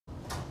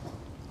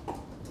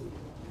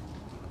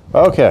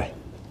Okay,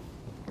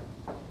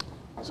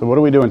 so what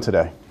are we doing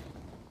today?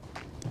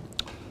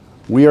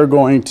 We are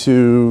going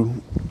to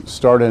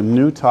start a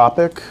new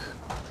topic.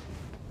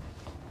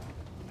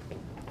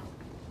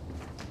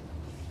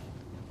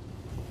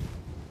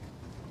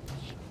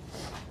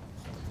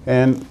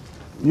 And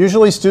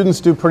usually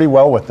students do pretty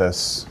well with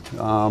this.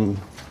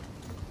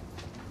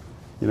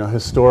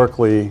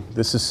 Historically,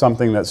 this is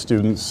something that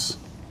students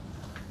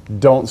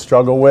don't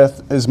struggle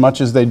with as much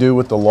as they do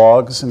with the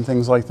logs and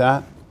things like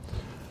that.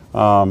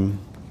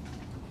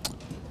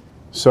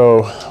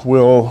 So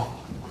we'll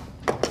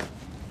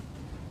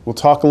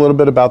talk a little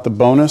bit about the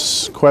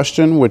bonus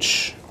question,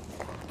 which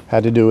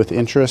had to do with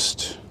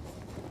interest,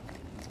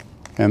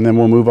 and then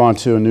we'll move on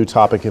to a new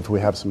topic if we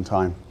have some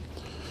time.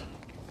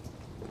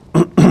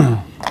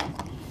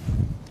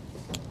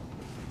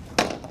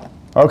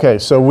 Okay,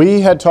 so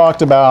we had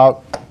talked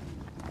about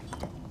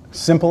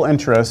simple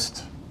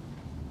interest.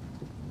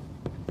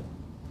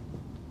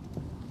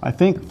 I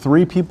think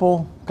 3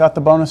 people got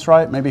the bonus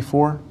right, maybe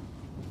 4.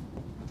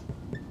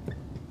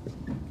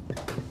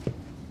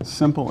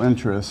 Simple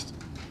interest.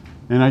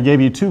 And I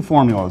gave you 2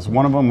 formulas.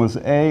 One of them was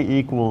A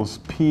equals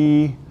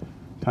P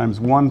times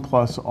 1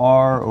 plus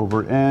R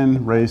over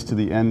N raised to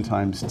the N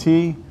times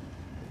T.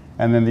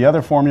 And then the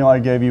other formula I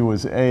gave you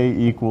was A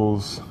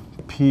equals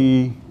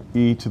P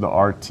e to the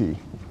RT.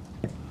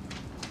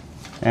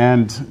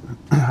 And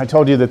I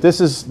told you that this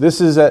is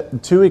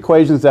 2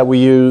 equations that we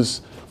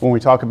use when we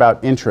talk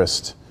about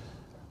interest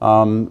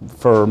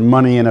for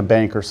money in a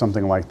bank or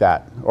something like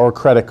that, or a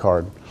credit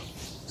card.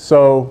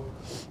 So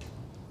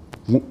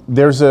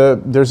there's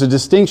a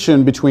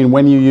distinction between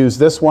when you use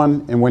this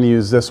one and when you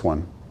use this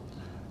one.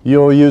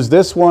 You'll use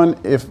this one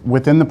if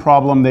within the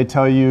problem they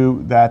tell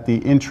you that the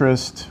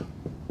interest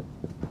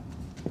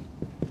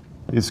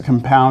is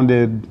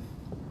compounded,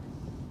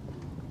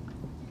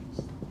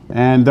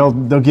 and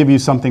they'll give you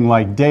something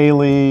like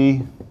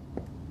daily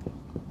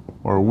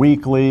or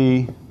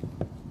weekly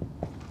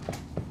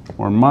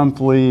or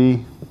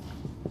monthly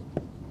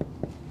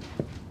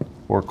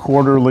or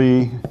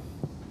quarterly.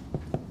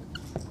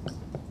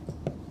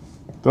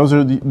 Those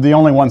are the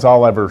only ones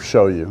I'll ever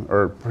show you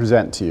or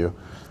present to you.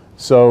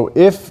 So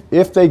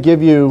if they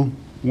give you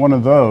one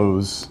of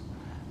those,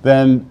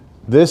 then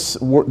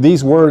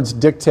these words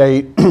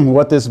dictate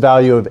what this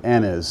value of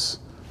n is.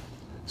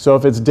 So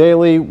if it's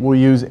daily, we'll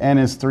use n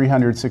is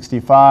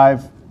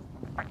 365.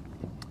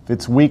 If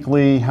it's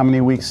weekly, how many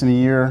weeks in a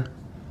year?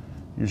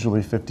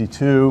 Usually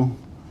 52.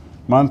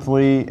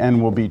 Monthly, n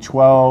will be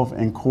 12,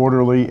 and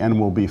quarterly, n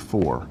will be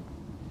 4.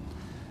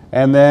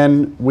 And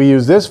then we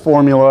use this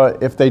formula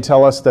if they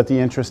tell us that the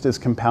interest is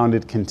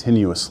compounded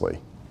continuously.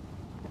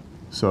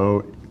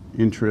 So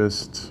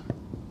interest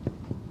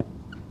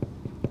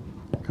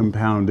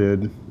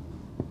compounded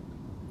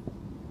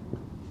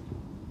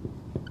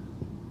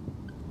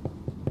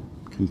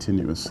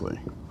continuously.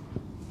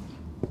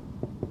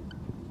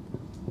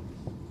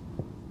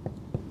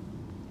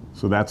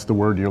 So that's the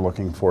word you're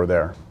looking for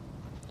there.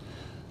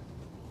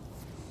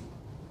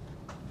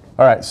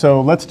 All right,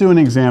 so let's do an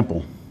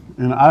example.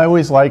 And I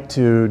always like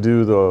to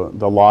do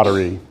the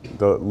lottery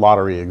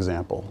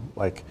example.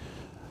 Like,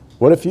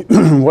 what if you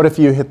what if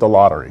you hit the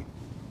lottery?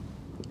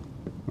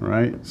 All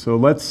right, so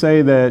let's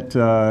say that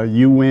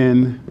you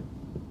win.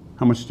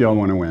 How much do y'all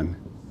want to win?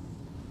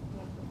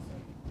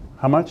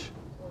 How much?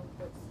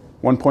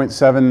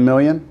 1.7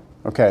 million?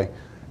 Okay.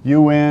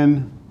 You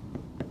win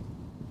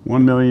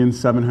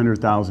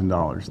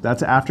 $1,700,000.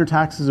 That's after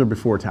taxes or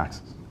before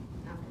taxes?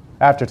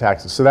 After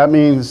taxes. So that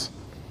means,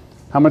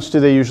 how much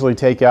do they usually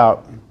take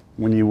out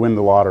when you win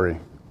the lottery?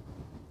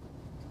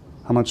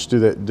 How much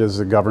does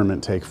the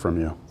government take from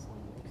you?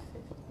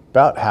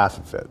 About half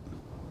of it.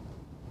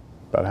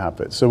 About half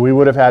of it. So we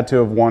would have had to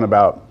have won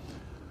about,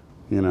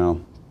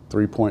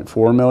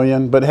 3.4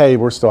 million. But hey,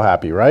 we're still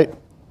happy, right?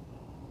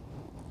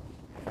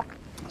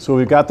 So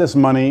we've got this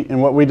money, and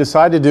what we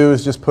decide to do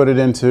is just put it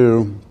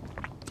into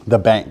the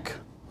bank,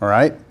 all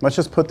right? Let's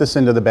just put this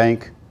into the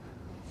bank.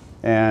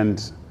 And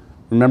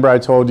remember I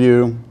told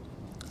you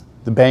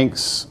the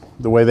banks,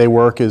 the way they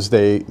work is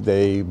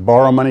they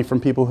borrow money from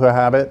people who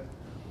have it,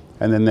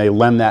 and then they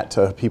lend that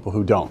to people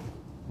who don't,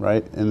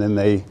 right? And then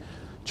they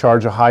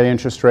charge a high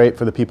interest rate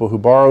for the people who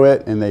borrow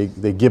it, and they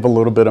give a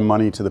little bit of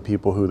money to the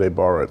people who they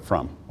borrow it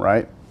from,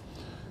 right?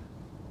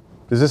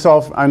 Does this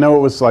all, I know it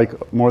was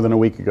like more than a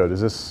week ago.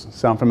 Does this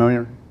sound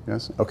familiar?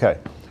 Yes? Okay.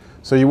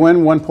 So you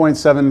win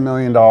 $1.7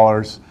 million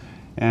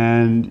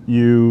and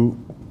you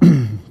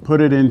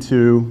put it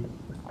into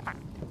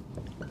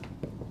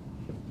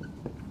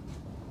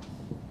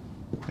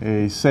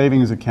a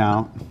savings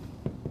account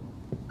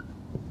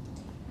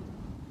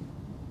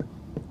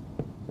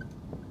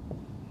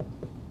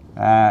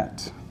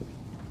at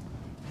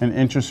an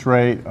interest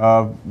rate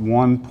of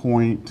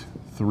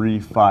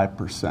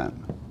 1.35%.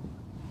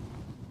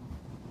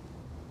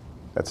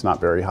 That's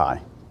not very high,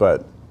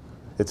 but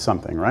it's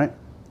something, right?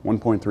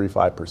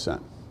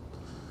 1.35%.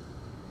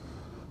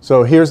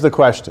 So here's the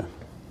question.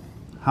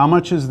 How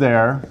much is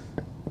there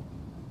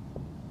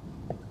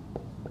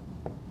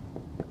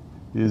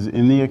is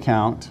in the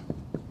account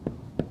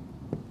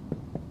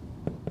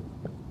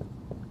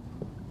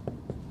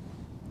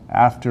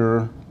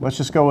after, let's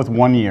just go with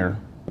 1 year.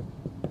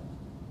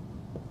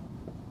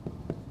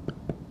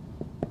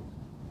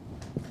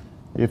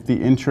 If the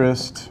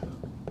interest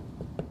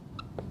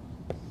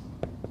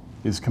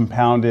is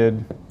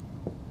compounded,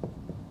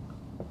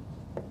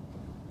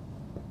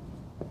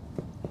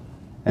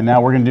 and now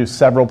we're going to do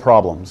several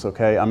problems,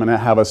 okay? I'm going to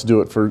have us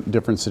do it for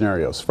different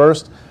scenarios.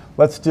 First,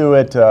 let's do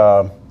it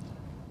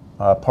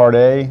part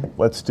A,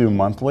 let's do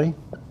monthly.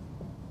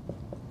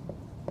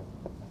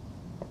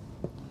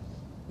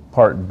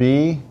 Part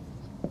B,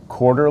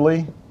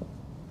 quarterly.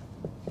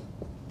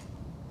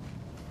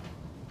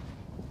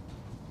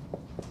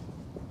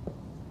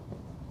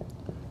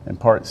 And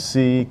part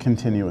C,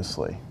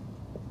 continuously.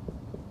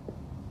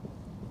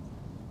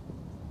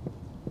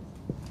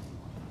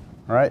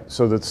 All right,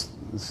 so that's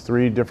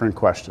 3 different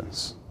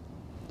questions.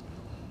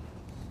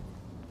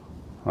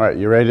 All right,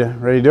 you ready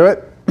to do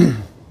it?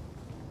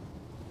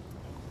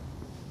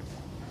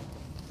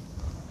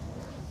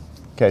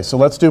 Okay, so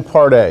let's do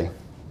part A.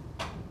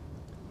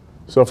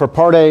 So for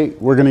part A,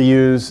 we're going to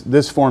use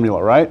this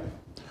formula, right?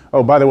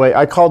 Oh, by the way,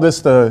 I call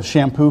this the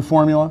shampoo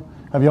formula.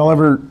 Have y'all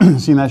ever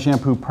seen that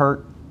shampoo,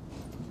 Pert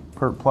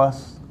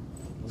Plus?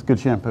 It's good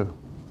shampoo.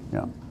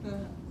 Yeah.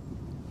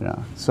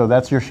 Yeah. So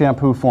that's your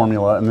shampoo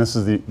formula, and this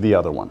is the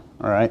other one.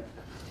 All right.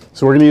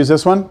 So we're going to use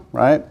this one,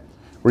 right?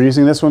 We're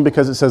using this one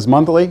because it says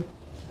monthly.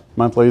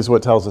 Monthly is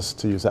what tells us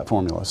to use that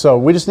formula. So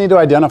we just need to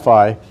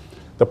identify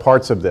the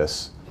parts of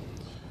this.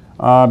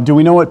 Do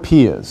we know what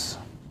P is?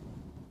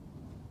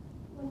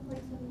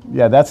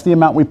 Yeah, that's the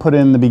amount we put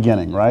in the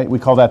beginning, right? We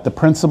call that the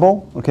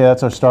principal. Okay,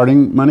 that's our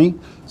starting money.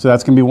 So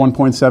that's going to be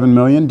 1.7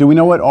 million. Do we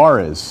know what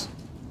R is?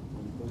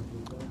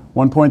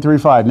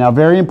 1.35. Now,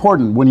 very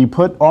important, when you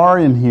put R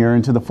in here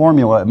into the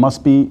formula, it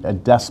must be a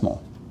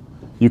decimal.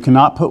 You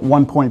cannot put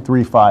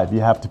 1.35.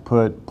 You have to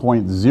put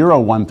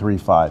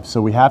 0.0135.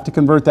 So we have to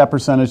convert that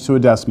percentage to a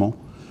decimal.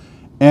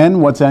 N,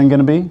 what's N going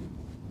to be?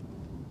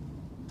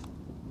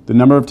 The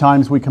number of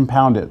times we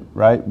compound it,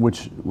 right?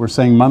 Which we're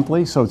saying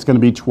monthly, so it's going to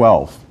be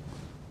 12.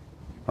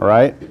 All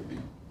right?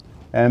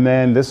 And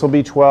then this will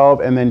be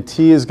 12, and then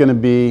T is going to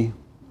be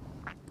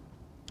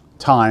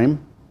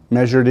time,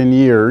 measured in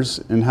years.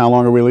 And how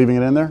long are we leaving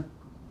it in there?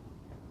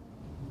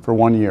 For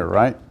 1 year,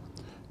 right?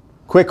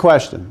 Quick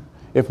question.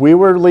 If we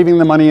were leaving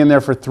the money in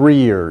there for 3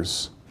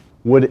 years,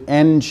 would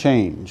N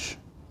change?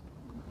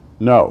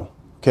 No.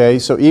 Okay,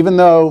 so even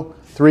though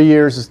 3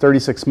 years is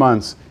 36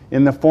 months,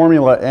 in the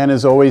formula, N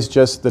is always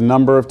just the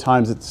number of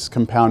times it's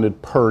compounded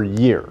per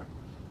year.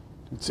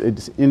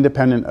 It's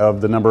independent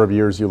of the number of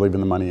years you're leaving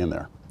the money in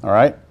there. All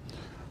right?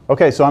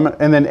 Okay, so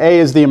and then A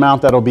is the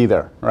amount that'll be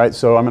there. All right,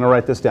 so I'm going to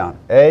write this down.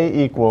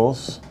 A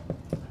equals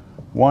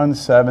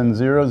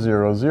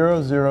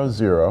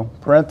 1700000,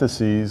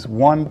 parentheses,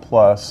 1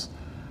 plus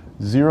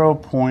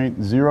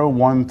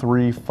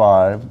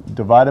 0.0135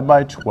 divided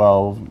by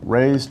 12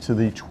 raised to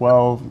the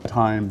 12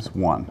 times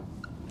 1.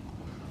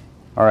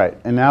 All right,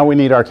 and now we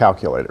need our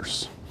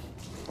calculators.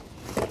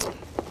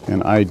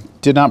 And I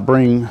did not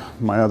bring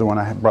my other one.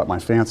 I brought my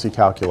fancy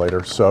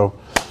calculator. So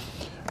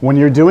when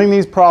you're doing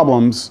these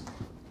problems,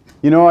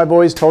 you know I've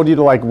always told you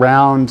to like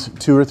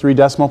round 2 or 3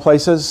 decimal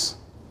places,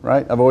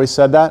 right? I've always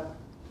said that.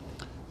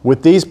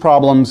 With these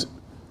problems,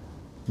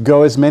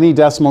 go as many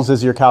decimals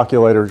as your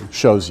calculator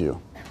shows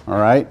you, all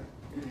right?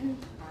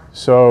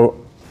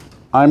 So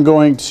I'm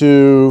going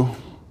to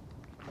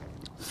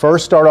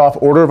first start off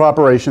order of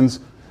operations.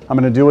 I'm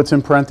going to do what's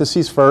in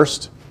parentheses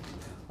first.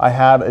 I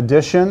have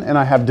addition and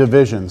I have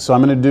division. So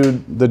I'm going to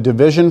do the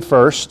division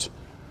first.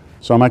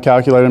 So on my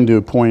calculator, I'm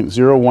going to do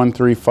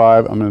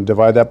 0.0135. I'm going to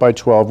divide that by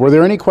 12. Were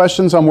there any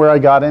questions on where I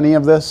got any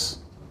of this?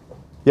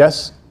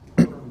 Yes?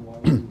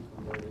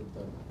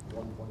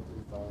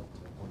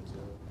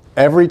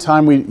 Every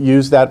time we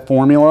use that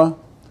formula,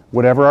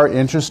 whatever our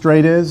interest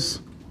rate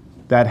is,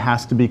 that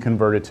has to be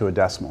converted to a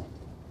decimal.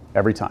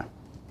 Every time.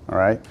 All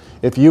right?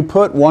 If you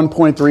put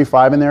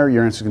 1.35 in there,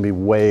 your answer is going to be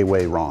way,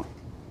 way wrong.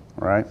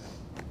 All right?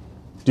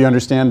 Do you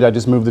understand? I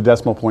just moved the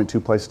decimal point 2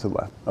 places to the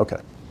left. Okay.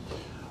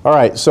 All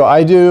right, so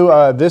I do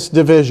this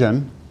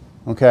division,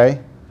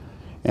 okay?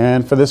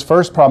 And for this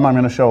first problem, I'm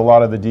going to show a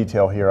lot of the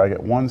detail here. I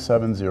get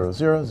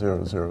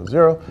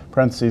 1700000,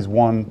 parentheses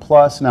 1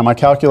 plus. Now my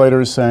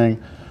calculator is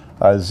saying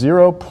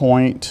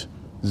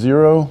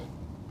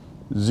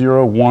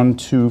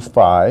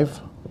 0.00125.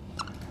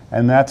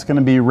 And that's going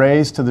to be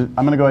raised to the,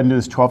 I'm going to go ahead and do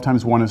this 12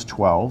 times 1 is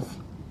 12.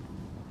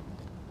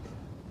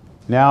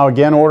 Now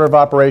again, order of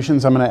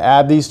operations, I'm going to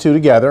add these two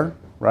together,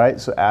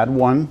 right? So add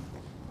 1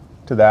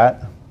 to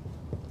that.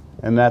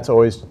 And that's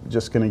always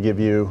just going to give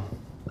you,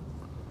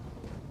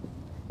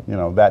 you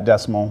know, that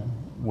decimal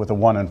with a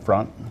 1 in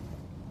front.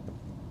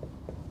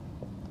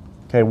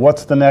 Okay,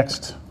 what's the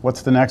next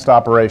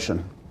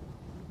operation?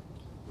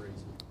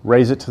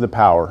 Raise it to the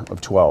power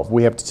of 12.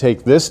 We have to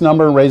take this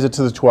number and raise it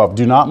to the 12.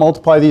 Do not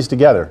multiply these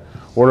together.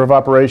 Order of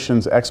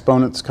operations,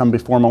 exponents come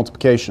before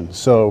multiplication.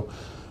 So,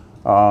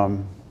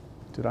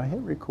 did I hit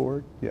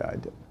record? Yeah, I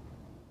did.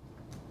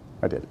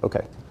 I did,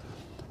 okay.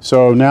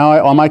 So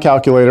now on my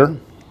calculator,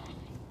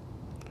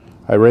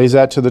 I raise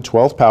that to the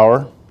 12th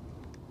power.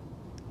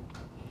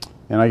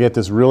 and I get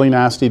this really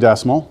nasty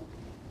decimal,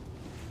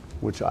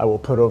 which I will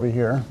put over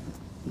here.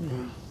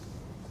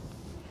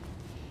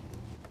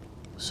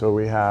 So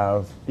we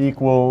have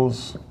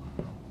equals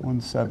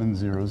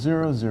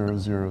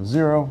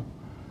 1700000,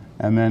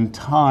 and then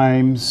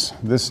times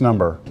this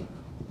number,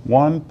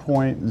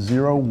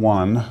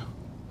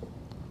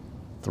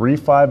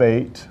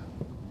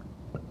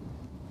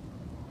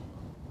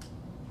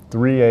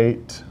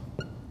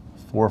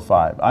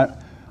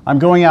 I'm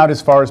going out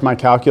as far as my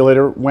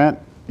calculator went.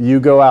 You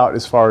go out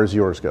as far as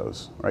yours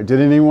goes. Right? Did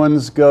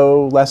anyone's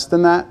go less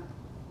than that?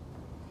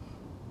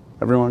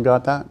 Everyone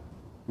got that?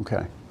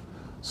 Okay.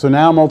 So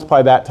now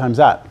multiply that times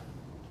that.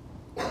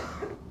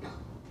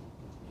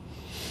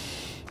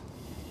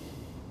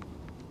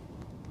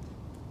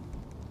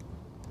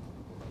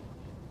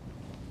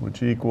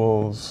 Which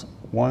equals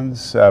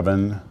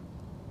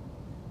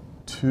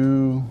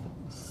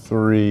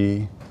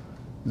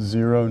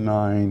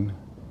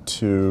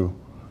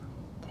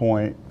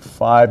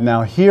 1723092.5.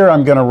 Now here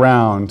I'm going to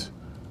round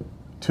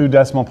 2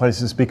 decimal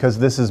places because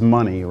this is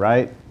money,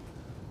 right?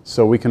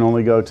 So we can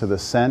only go to the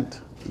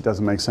cent. It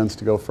doesn't make sense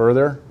to go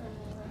further.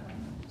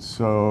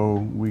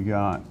 So we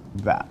got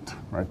that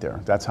right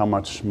there. That's how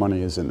much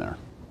money is in there.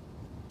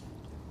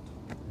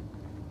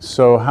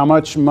 So how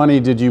much money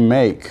did you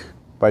make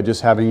by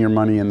just having your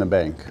money in the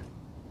bank?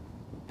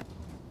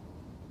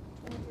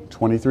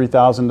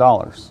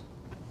 $23,000,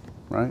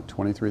 right?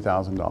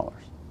 $23,000.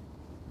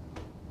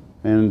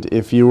 And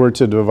if you were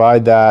to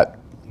divide that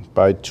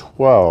by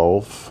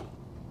 12,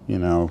 you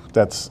know,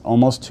 that's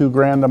almost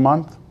 $2,000 a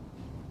month,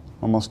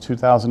 almost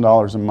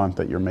 $2,000 a month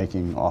that you're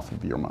making off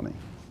of your money.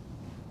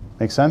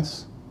 Make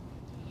sense?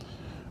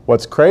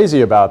 What's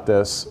crazy about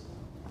this,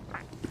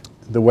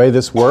 the way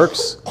this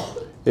works,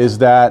 is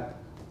that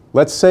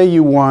let's say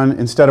you won,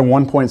 instead of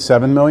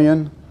 1.7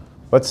 million,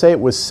 let's say it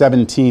was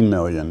 17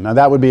 million. Now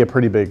that would be a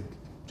pretty big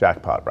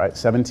jackpot, right?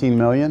 17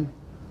 million.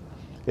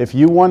 If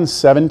you won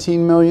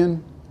 17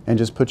 million and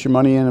just put your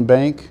money in a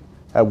bank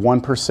at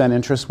 1%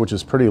 interest, which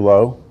is pretty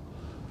low,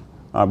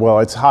 well,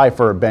 it's high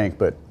for a bank,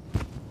 but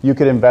you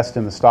could invest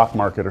in the stock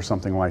market or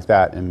something like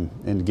that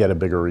and get a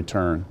bigger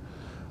return.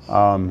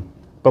 But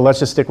let's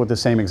just stick with the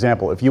same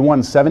example. If you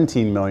won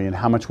 17 million,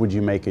 how much would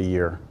you make a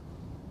year?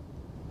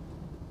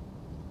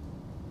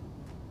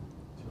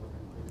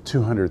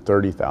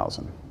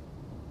 230,000.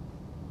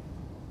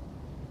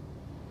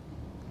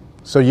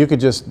 So you could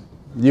just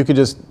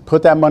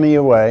put that money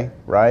away,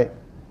 right,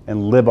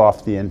 and live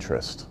off the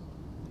interest.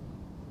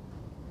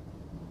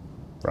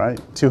 Right?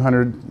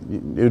 200.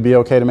 It would be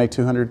okay to make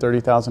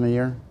 230,000 a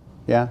year.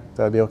 Yeah,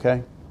 that'd be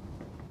okay.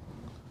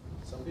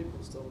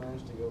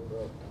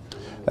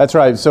 That's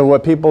right. So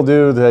what people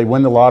do, they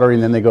win the lottery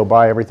and then they go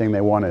buy everything they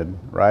wanted,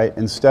 right?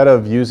 Instead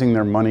of using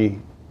their money,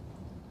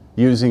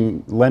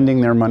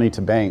 lending their money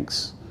to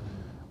banks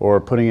or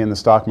putting it in the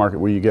stock market,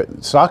 where you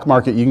get, stock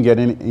market you can get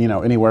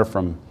anywhere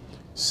from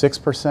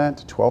 6%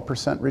 to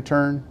 12%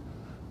 return,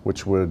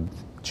 which would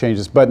change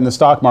this. But in the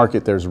stock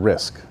market, there's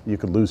risk. You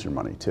could lose your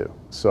money too.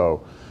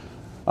 So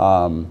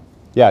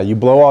yeah, you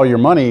blow all your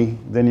money,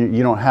 then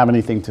you don't have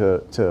anything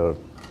to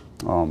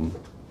earn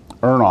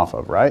off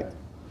of, right?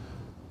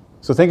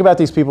 So think about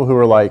these people who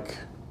are like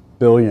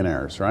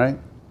billionaires, right?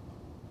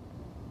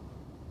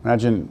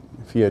 Imagine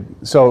if you had,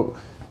 so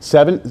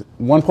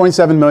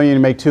 1.7 million, you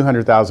make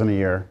 200,000 a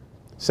year.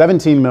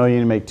 17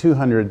 million, you make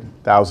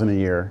 200,000 a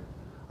year.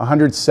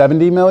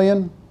 170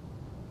 million,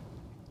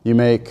 you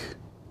make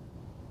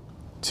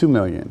 2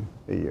 million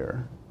a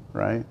year,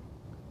 right?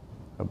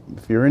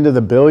 If you're into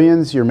the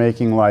billions, you're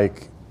making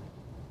like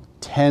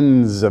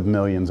tens of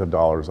millions of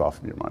dollars off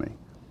of your money.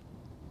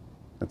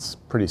 That's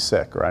pretty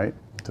sick, right?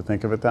 To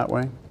think of it that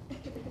way.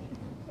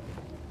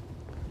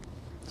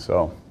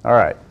 So, all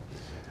right.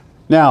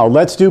 Now,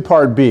 let's do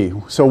part B.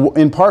 So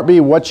in part B,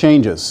 what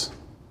changes?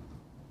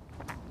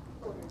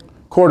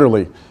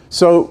 Quarterly.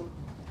 So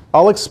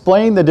I'll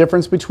explain the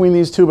difference between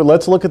these two, but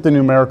let's look at the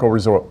numerical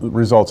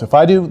results. If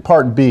I do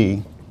part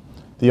B,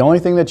 the only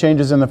thing that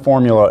changes in the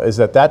formula is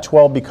that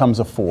 12 becomes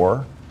a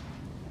 4,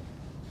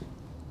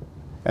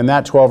 and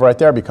that 12 right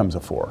there becomes a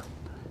 4.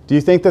 Do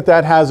you think that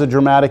that has a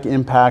dramatic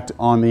impact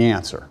on the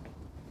answer?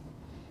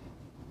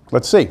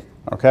 Let's see,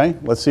 okay?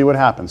 Let's see what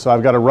happens. So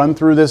I've got to run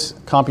through this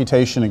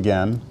computation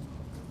again.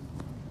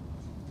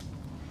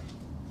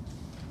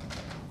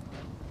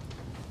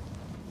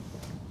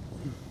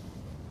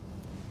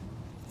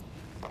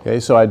 Okay,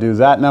 so I do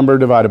that number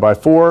divided by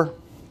 4.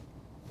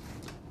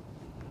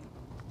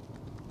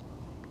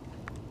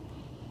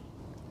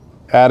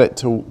 Add it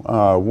to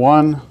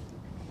 1.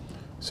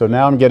 So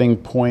now I'm getting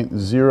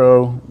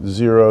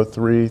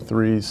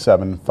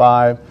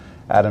 0.003375.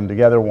 Add them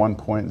together,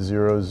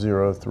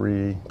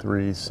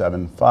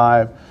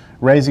 1.003375.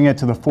 Raising it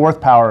to the 4th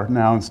power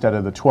now instead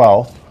of the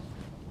 12th.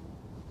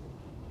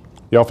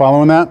 Y'all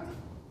following that?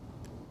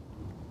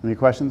 Any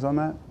questions on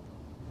that?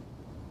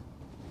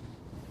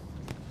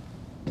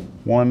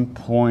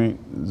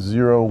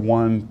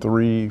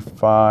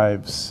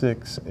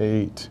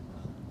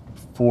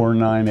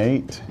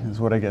 1.013568498 is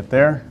what I get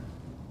there.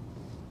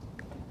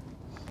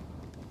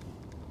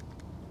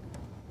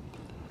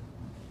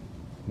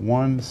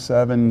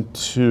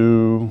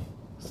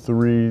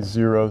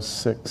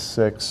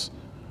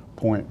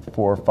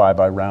 1723066.45.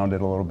 I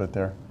rounded a little bit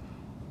there.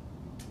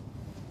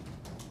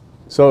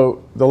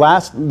 So the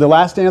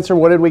last answer,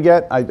 what did we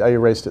get? I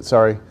erased it,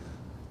 sorry.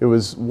 It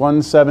was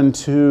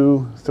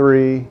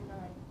 1723.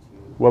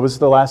 What was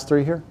the last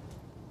three here?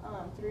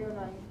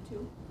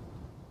 3092.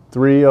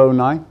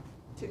 309?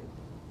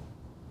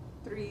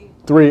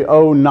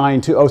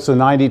 3092. Oh, so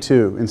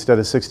 92 instead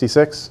of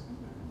 66? Mm-hmm.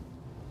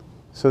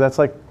 So that's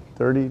like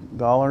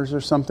 $30 or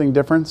something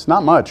difference?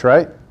 Not much,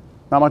 right?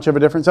 Not much of a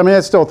difference? I mean,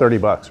 it's still 30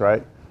 bucks,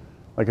 right?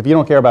 Like if you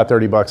don't care about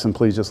 30 bucks, then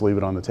please just leave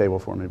it on the table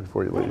for me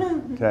before you leave,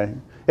 okay?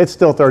 It's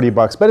still 30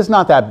 bucks, but it's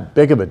not that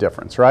big of a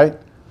difference, right?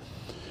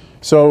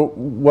 So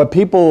what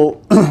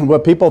people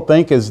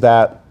think is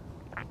that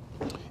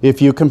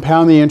if you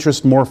compound the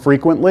interest more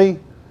frequently,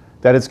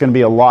 that it's going to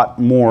be a lot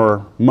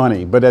more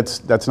money. But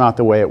that's not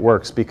the way it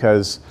works,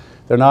 because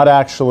they're not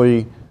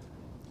actually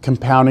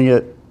compounding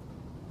it.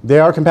 They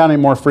are compounding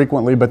it more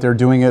frequently, but they're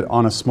doing it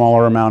on a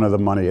smaller amount of the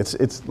money.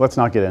 Let's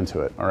not get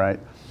into it, all right?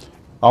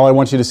 All I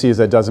want you to see is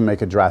that it doesn't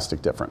make a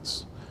drastic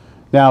difference.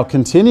 Now,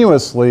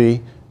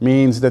 continuously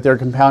means that they're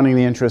compounding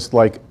the interest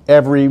like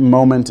every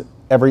moment,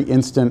 every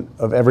instant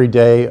of every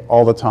day,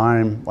 all the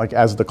time. Like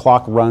as the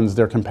clock runs,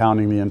 they're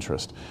compounding the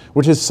interest,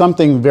 which is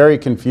something very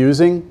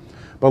confusing.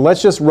 But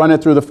let's just run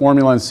it through the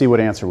formula and see what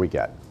answer we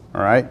get,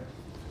 all right?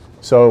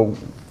 So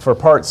for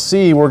part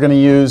C, we're going to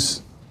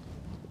use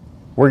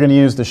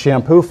the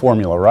shampoo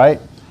formula,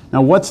 right?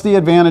 Now, what's the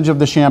advantage of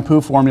the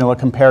shampoo formula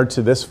compared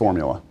to this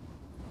formula?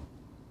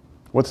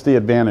 What's the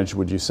advantage,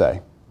 would you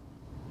say?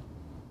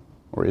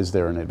 Or is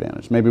there an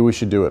advantage? Maybe we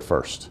should do it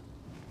first.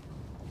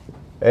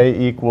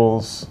 A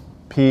equals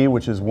P,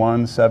 which is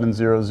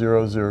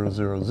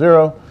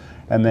 1700000,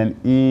 and then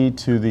E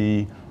to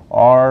the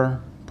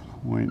R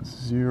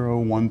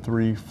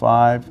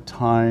 0.0135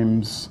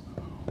 times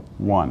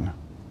 1.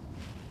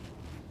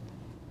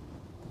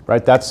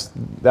 Right, that's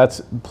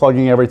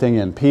plugging everything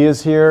in. P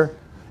is here.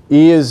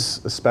 E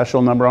is a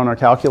special number on our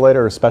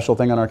calculator, a special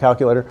thing on our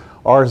calculator.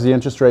 R is the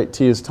interest rate,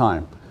 T is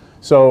time.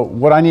 So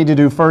what I need to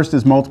do first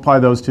is multiply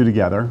those two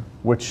together,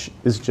 which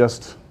is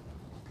just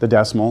the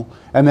decimal,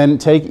 and then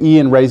take E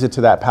and raise it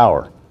to that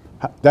power.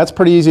 That's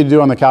pretty easy to do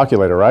on the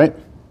calculator, right?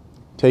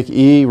 Take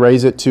E,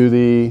 raise it to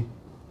the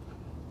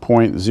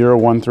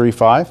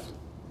 0.0135.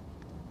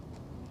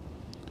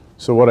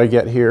 So what I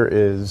get here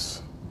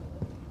is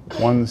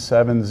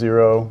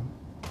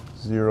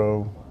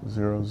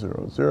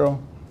 1700000.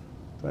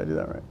 Did I do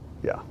that right?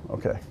 Yeah,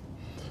 okay.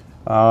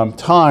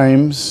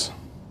 Times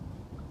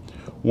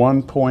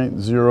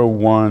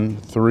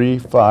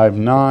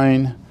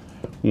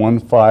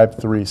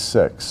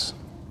 1.013591536.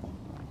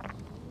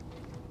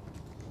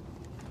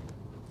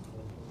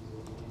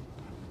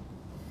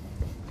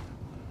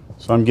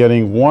 So I'm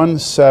getting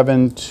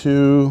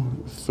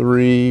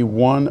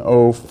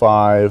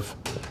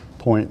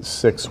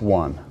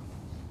 1723105.61.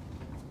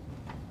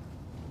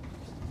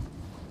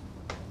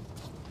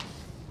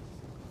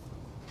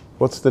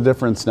 What's the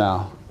difference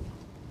now?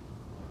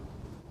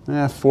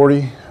 About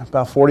 40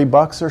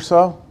 bucks or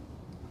so.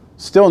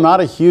 Still not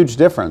a huge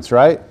difference,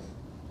 right?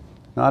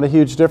 Not a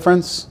huge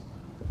difference.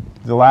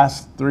 The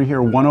last three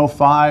here,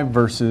 105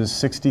 versus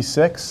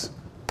 66,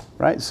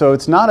 right? So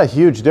it's not a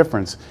huge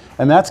difference.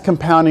 And that's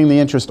compounding the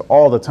interest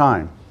all the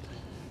time.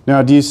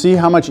 Now, do you see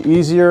how much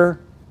easier?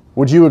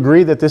 Would you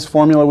agree that this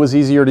formula was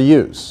easier to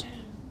use?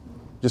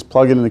 Just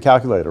plug it in the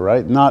calculator,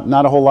 right?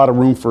 Not a whole lot of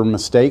room for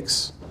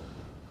mistakes.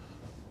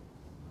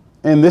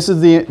 And this is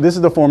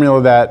the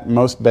formula that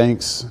most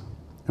banks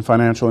and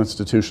financial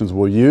institutions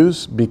will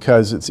use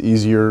because it's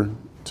easier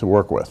to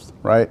work with,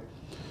 right?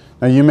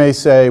 Now you may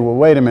say, well,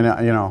 wait a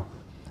minute,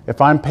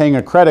 if I'm paying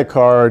a credit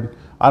card,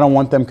 I don't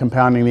want them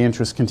compounding the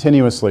interest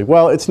continuously.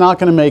 Well, it's not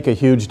going to make a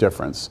huge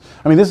difference.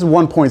 I mean, this is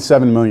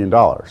 $1.7 million.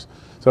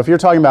 So if you're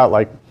talking about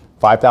like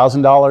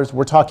 $5,000,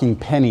 we're talking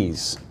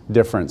pennies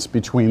difference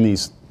between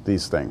these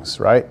things,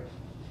 right?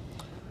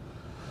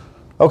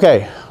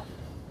 Okay.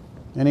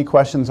 Any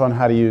questions on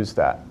how to use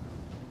that?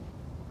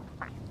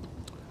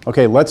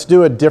 Okay, let's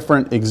do a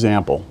different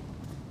example.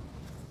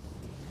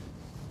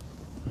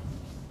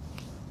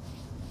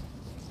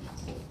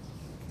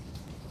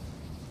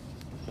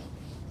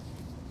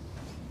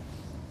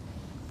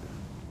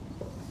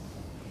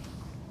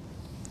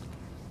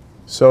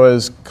 So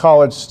as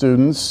college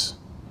students,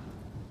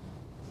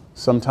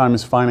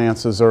 sometimes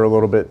finances are a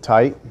little bit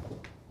tight,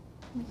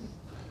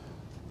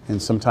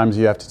 and sometimes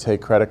you have to take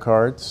credit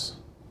cards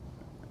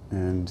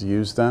and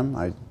use them.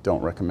 I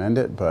don't recommend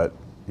it, but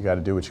you got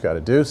to do what you got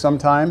to do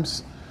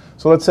sometimes.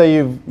 So let's say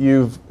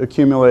you've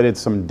accumulated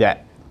some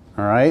debt,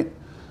 all right?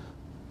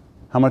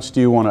 How much do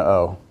you want to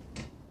owe?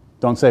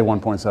 Don't say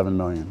 1.7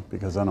 million,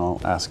 because then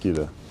I'll ask you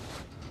to,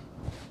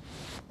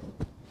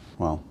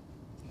 well,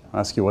 I'll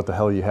ask you what the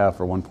hell you have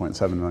for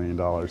 $1.7 million.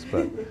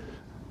 But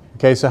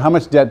okay, so how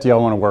much debt do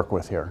y'all want to work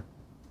with here?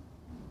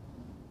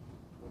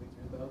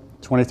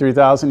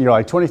 23,000? You're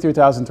like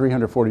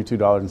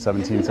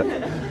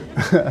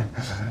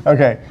 $23,342.17.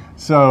 Okay,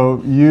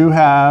 so you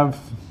have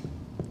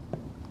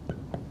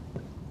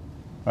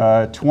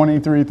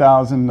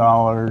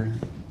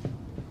 $23,000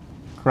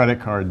 credit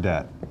card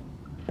debt.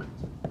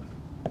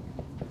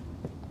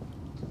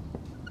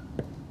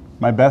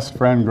 My best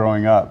friend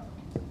growing up,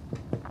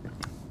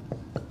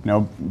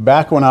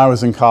 back when I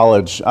was in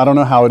college, I don't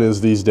know how it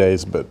is these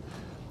days, but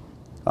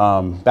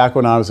back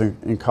when I was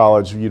in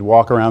college, you'd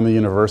walk around the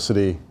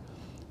university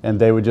and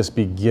they would just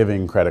be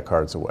giving credit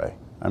cards away.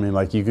 I mean,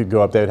 like you could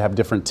go up, they'd have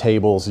different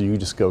tables, you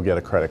just go get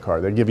a credit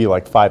card. They'd give you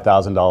like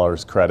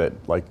 $5,000 credit,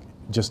 like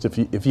just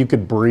if you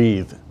could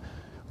breathe,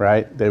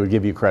 right? They would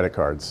give you credit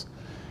cards.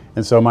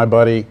 And so my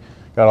buddy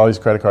got all these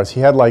credit cards. He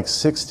had like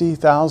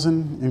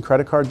 $60,000 in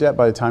credit card debt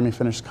by the time he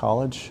finished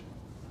college.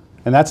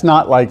 And that's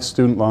not like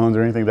student loans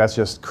or anything, that's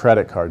just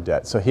credit card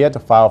debt. So he had to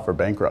file for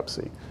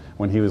bankruptcy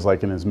when he was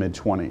like in his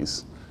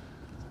mid-20s.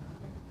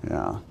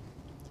 Yeah.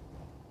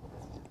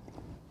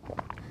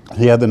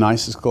 He had the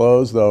nicest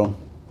clothes though.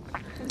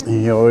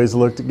 He always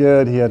looked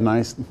good. He had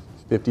nice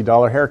 $50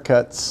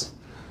 haircuts.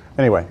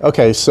 Anyway,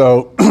 okay,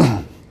 so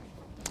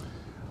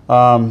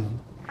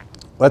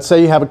let's say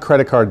you have a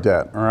credit card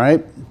debt, all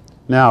right?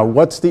 Now,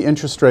 what's the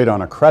interest rate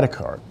on a credit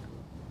card?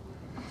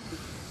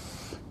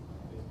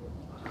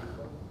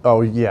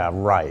 Oh, yeah,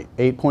 right.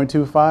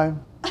 8.25?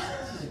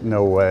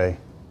 No way.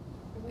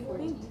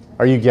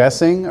 Are you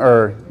guessing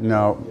or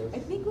no? I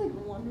think like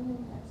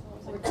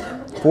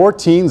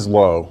 14's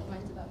low.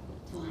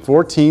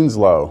 14's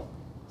low.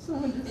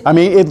 I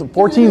mean,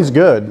 14's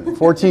good.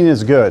 14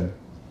 is good.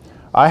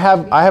 I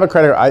have a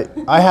credit.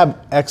 I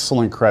have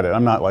excellent credit.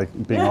 I'm not like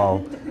being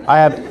all. I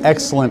have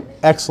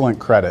excellent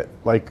credit.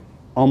 Like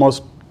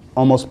almost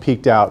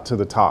peaked out to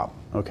the top.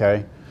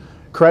 Okay.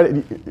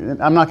 Credit.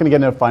 I'm not going to get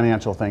into a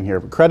financial thing here.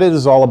 But credit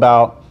is all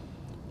about: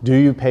 do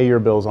you pay your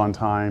bills on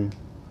time?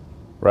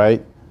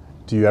 Right?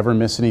 Do you ever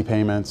miss any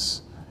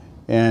payments?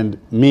 And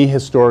me,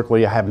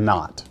 historically, I have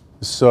not.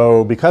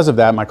 So because of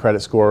that, my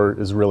credit score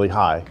is really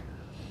high.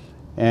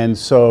 And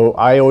so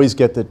I always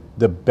get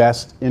the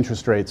best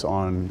interest rates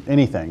on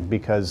anything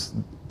because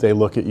they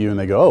look at you and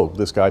they go, oh,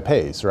 this guy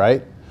pays,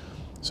 right?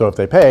 So if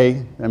they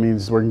pay, that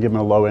means we're going to give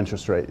them a low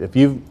interest rate. If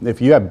you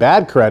have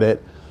bad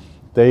credit,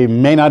 they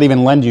may not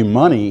even lend you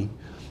money.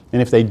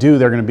 And if they do,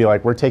 they're going to be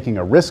like, we're taking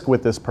a risk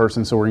with this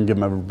person, so we're going to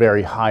give them a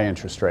very high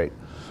interest rate.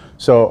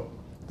 So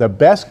the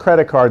best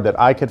credit card that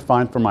I could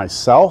find for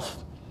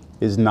myself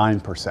is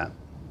 9%.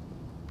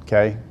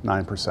 Okay,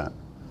 9%.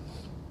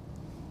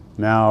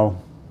 Now,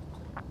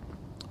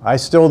 I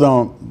still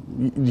don't,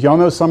 y'all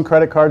know some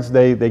credit cards,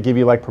 they give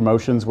you like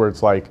promotions where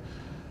it's like,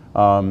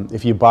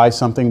 if you buy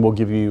something, we'll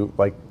give you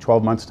like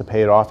 12 months to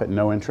pay it off at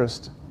no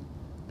interest.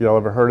 Y'all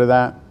ever heard of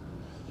that?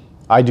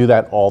 I do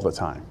that all the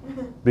time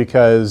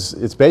because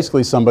it's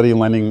basically somebody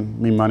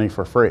lending me money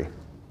for free,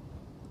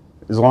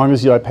 as long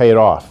as I pay it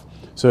off.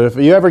 So if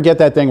you ever get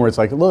that thing where it's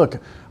like,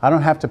 look, I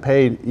don't have to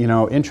pay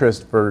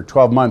interest for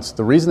 12 months,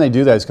 the reason they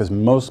do that is because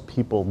most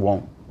people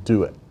won't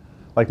do it.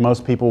 Like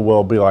most people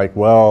will be like,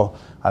 well,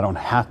 I don't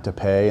have to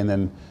pay, and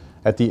then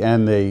at the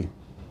end they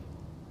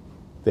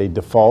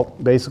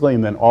default basically,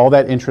 and then all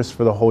that interest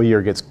for the whole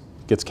year gets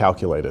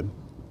calculated.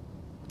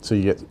 So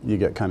you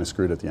get kind of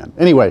screwed at the end.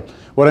 Anyway,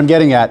 what I'm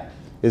getting at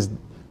is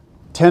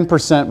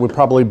 10% would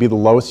probably be the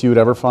lowest you would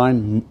ever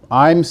find.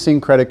 I'm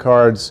seeing credit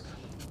cards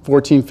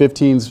 14,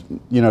 15s,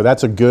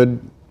 that's a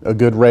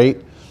good rate,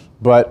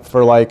 but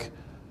for like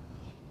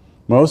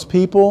most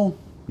people,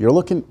 you're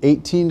looking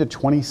 18 to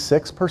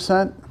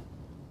 26%.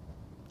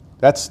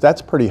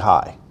 That's pretty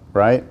high,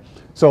 right?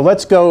 So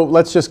let's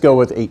just go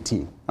with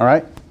 18, all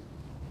right?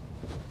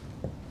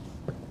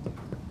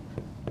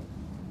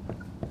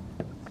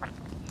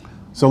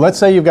 So let's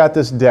say you've got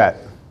this debt,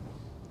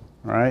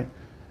 all right?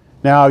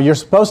 Now you're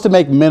supposed to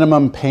make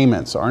minimum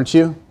payments, aren't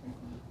you?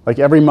 Like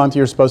every month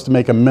you're supposed to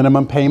make a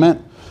minimum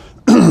payment.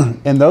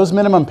 And those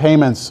minimum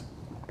payments,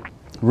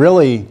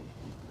 really,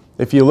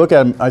 if you look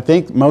at them, I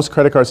think most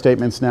credit card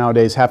statements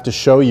nowadays have to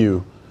show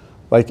you,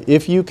 like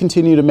if you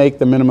continue to make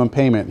the minimum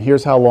payment,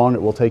 here's how long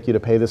it will take you to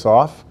pay this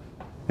off,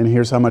 and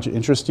here's how much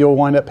interest you'll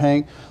wind up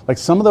paying. Like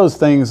some of those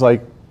things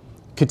like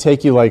could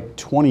take you like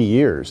 20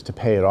 years to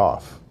pay it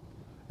off.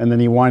 And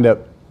then you wind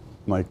up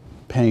like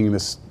paying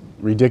this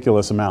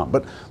ridiculous amount.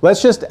 But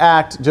let's just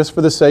act, just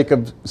for the sake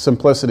of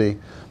simplicity,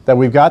 that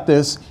we've got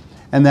this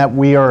and that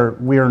we are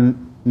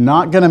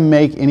not going to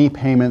make any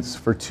payments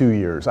for 2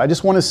 years. I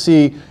just want to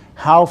see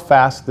how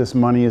fast this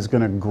money is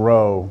going to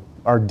grow,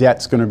 our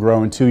debt's going to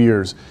grow in 2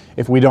 years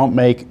if we don't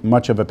make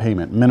much of a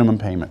payment, minimum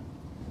payment.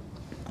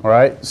 All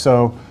right,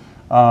 so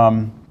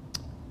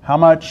how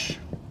much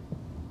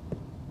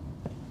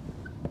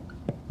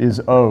is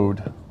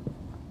owed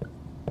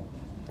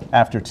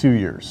after 2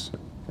 years?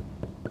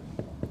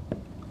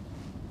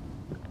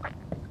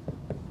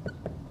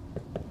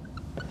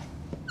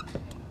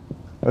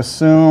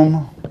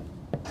 Assume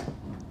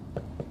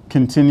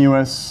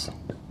continuous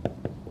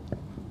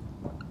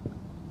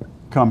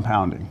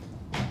compounding.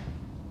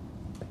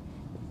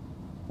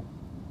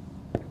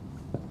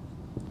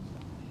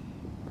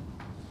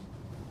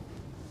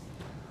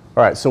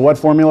 All right, so what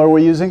formula are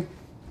we using?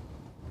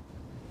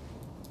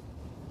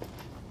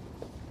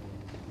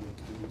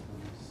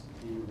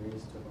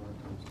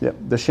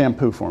 the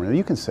shampoo formula.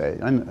 You can say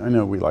it. I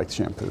know we like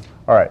shampoo.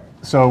 All right,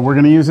 so we're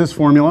going to use this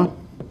formula.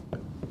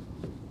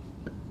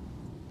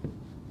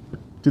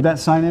 Did that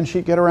sign-in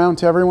sheet get around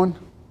to everyone?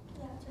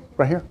 Yeah, it's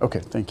right Right here? Okay,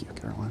 thank you,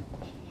 Caroline.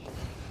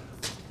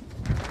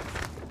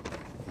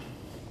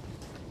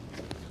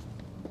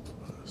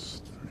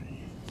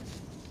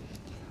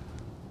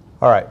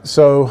 All right,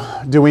 so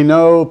do we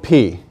know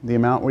P, the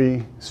amount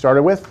we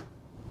started with,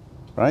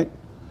 right?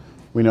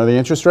 We know the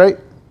interest rate,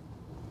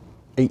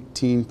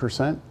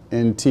 18%,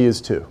 and T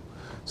is 2.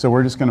 So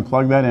we're just going to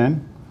plug that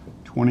in,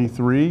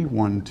 23,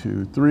 1,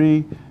 2,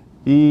 3,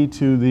 e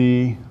to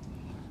the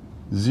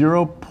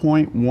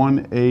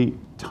 0.18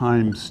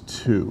 times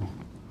 2.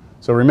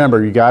 So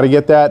remember, you got to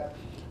get that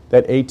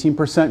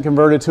 18%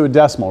 converted to a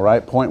decimal,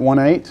 right?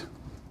 0.18.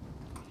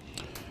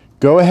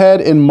 Go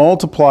ahead and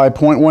multiply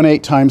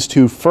 0.18 times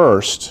 2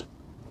 first,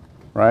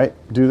 right?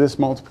 Do this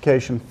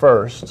multiplication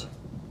first.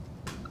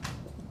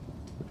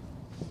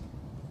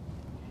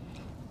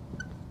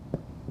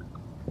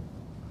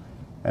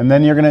 And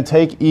then you're going to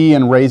take e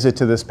and raise it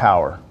to this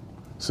power.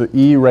 So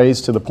e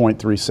raised to the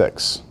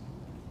 0.36.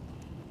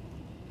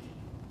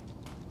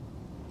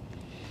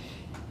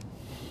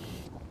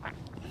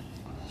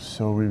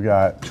 So we've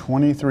got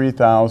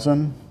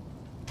 23,000.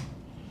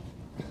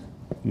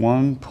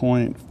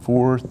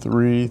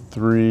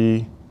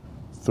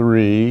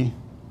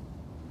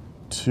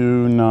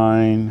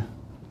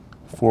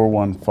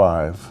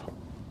 1.433329,415.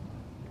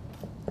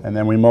 And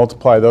then we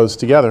multiply those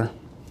together.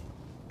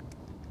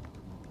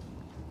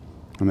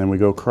 And then we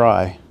go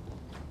cry.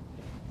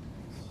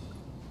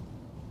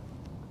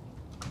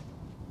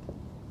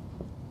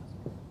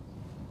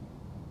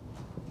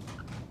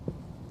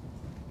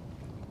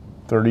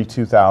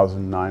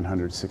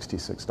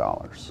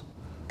 $32,966.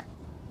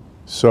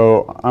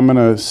 So I'm going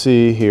to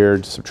see here,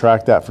 to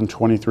subtract that from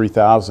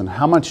 23,000.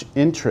 How much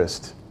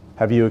interest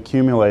have you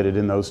accumulated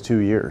in those 2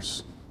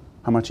 years?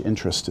 How much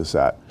interest is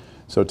that?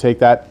 So take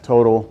that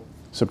total,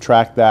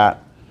 subtract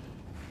that.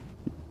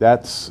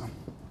 That's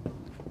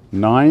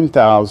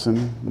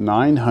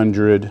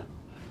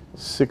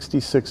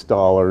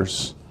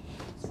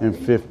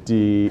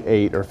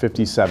 $9,966.58 or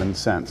 57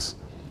 cents.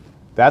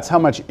 That's how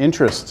much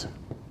interest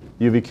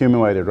you've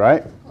accumulated,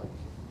 right?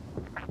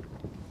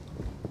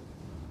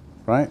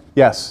 Right?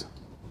 Yes?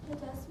 The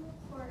decimal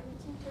for 18%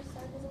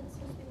 isn't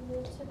supposed to be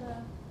moved to the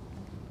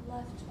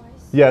left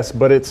twice? Yes,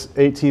 but it's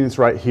 18, it's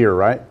right here,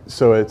 right?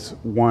 So it's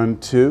 1,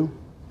 2,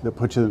 that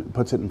puts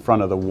it in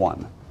front of the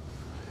 1.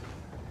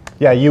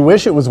 Yeah, you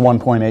wish it was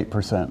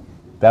 1.8%.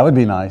 That would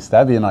be nice.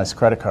 That'd be a nice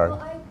credit card.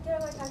 Well, I did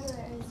it by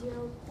calculator and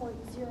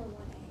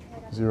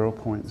 0.018.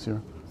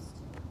 0.0.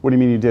 What do you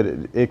mean you did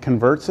it? It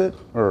converts it,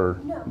 or?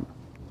 No.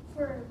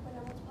 For when I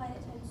multiply it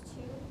times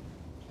 2,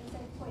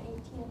 instead of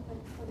 0.18, I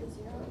put the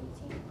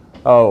 0.18.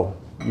 Oh,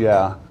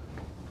 yeah.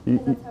 And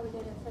that's how we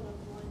did it for the 1.5,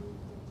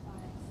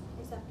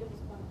 except it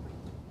was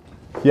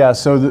 1. Yeah,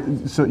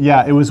 so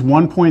yeah, it was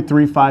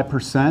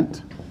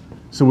 1.35%.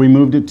 So we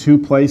moved it 2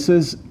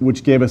 places,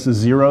 which gave us a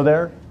 0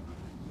 there.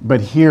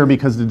 But here,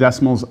 because the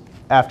decimal's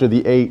after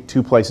the 8,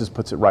 2 places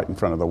puts it right in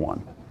front of the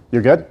 1.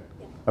 You're good?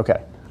 Yeah.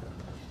 Okay.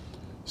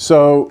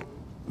 So,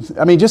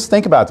 I mean, just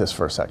think about this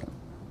for a second.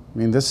 I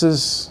mean, this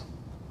is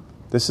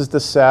the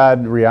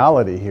sad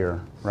reality here,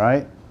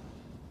 right?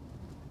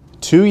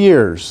 2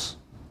 years,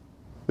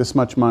 this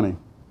much money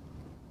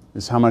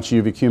is how much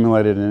you've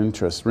accumulated in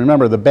interest.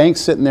 Remember, the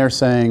bank's sitting there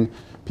saying,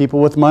 people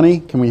with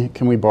money, can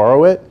we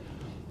borrow it?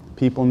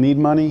 People need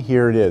money,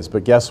 here it is.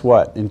 But guess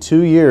what? In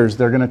 2 years,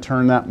 they're going to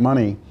turn that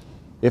money,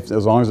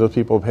 as long as those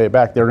people pay it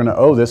back, they're going to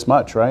owe this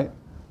much, right?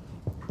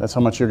 That's how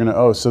much you're going to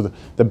owe. So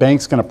the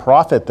bank's going to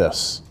profit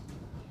this.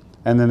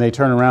 And then they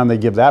turn around, they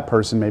give that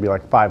person maybe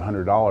like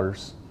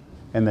 $500,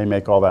 and they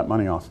make all that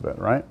money off of it,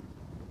 right?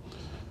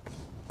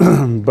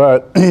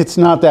 But it's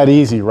not that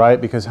easy, right?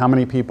 Because how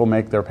many people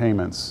make their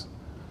payments,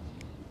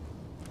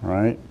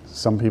 right?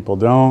 Some people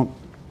don't.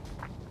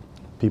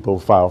 People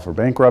file for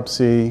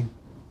bankruptcy.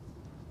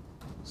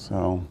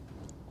 So,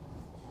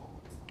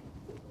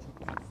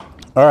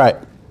 all right.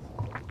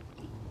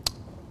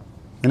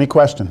 Any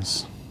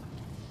questions?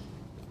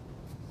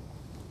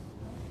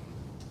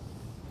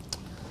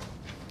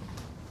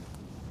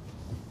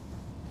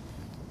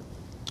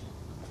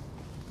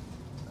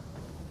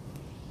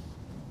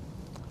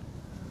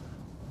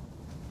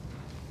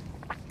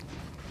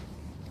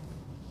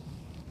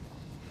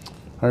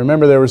 I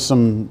remember there was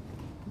some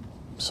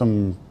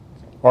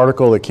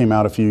article that came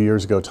out a few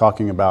years ago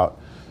talking about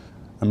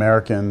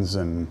Americans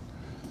and,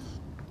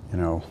 you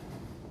know,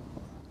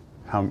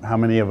 how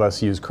many of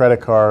us use credit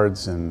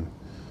cards and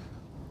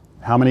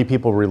how many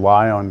people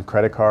rely on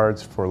credit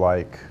cards for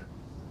like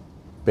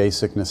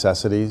basic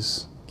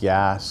necessities,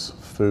 gas,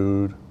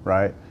 food,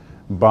 right?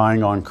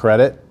 Buying on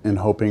credit and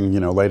hoping, you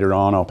know, later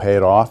on I'll pay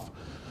it off.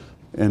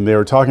 And they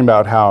were talking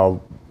about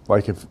how,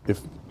 like,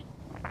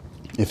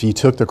 if you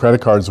took the credit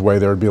cards away,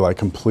 there would be like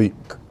complete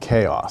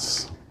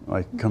chaos,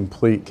 like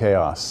complete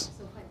chaos.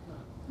 So Fight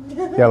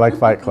Club. Yeah, like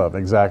Fight Club,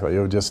 exactly. It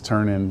would just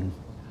turn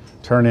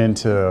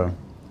into,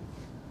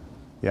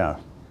 yeah.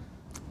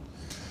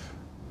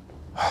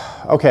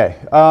 Okay.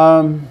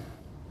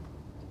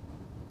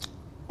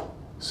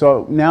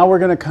 So now we're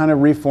going to kind of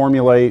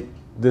reformulate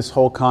this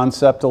whole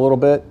concept a little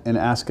bit and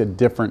ask a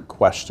different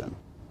question.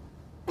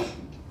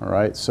 All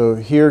right. So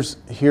here's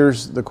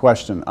the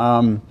question.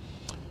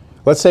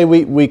 Let's say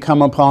we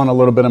come upon a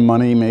little bit of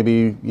money.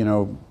 Maybe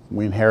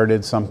we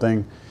inherited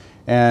something,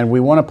 and we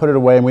want to put it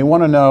away, and we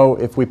want to know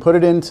if we put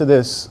it into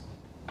this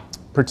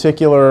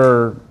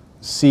particular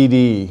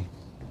CD,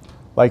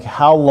 like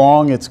how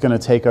long it's going to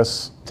take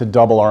us to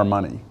double our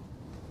money.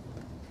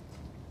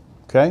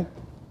 Okay?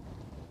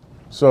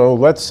 So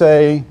let's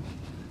say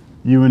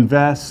you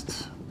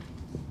invest,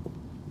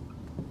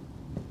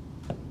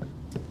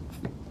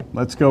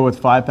 let's go with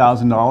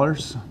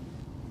 $5,000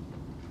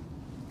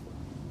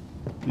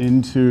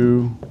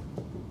 into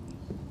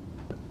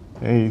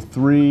a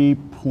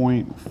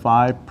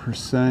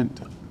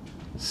 3.5%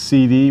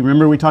 CD.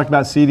 Remember we talked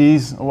about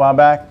CDs a while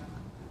back?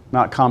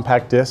 Not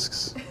compact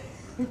discs.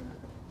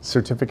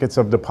 Certificates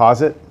of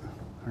deposit.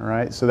 All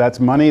right, so that's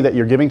money that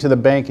you're giving to the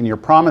bank and you're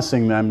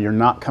promising them you're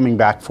not coming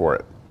back for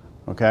it.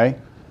 Okay?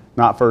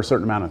 Not for a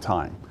certain amount of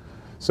time.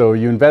 So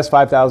you invest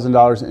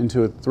 $5,000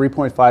 into a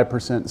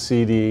 3.5%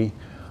 CD.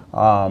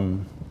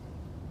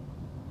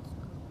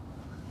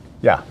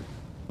 Yeah.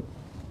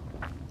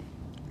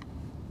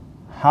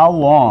 How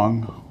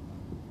long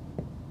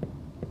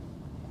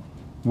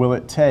will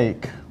it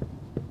take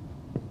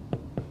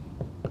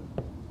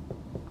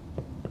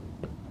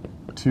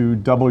to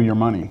double your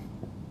money?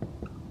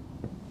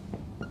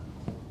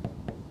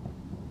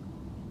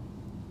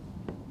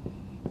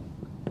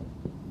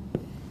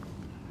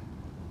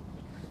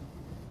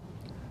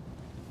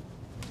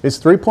 Is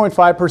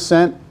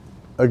 3.5%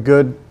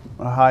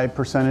 a high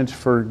percentage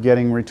for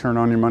getting return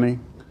on your money?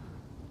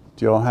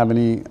 Do you all have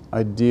any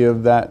idea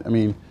of that? I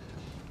mean,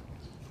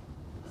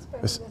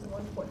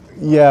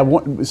 yeah,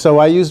 so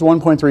I used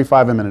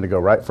 1.35 a minute ago,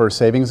 right, for a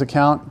savings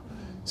account.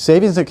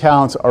 Savings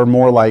accounts are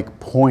more like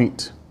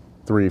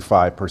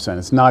 0.35%.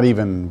 It's not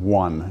even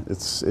 1.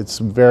 It's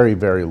very,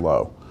 very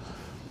low.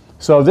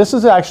 So this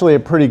is actually a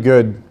pretty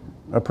good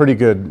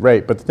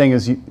rate, but the thing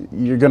is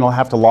you're going to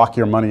have to lock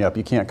your money up.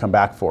 You can't come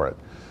back for it.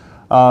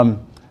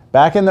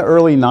 Back in the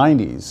early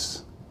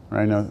 90s,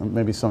 I know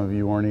maybe some of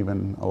you weren't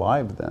even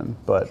alive then,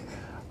 but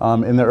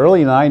in the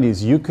early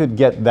 90s, you could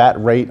get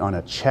that rate on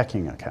a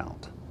checking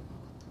account.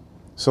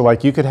 So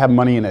like you could have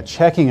money in a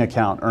checking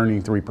account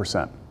earning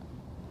 3%. It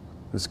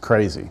was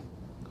crazy.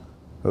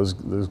 Those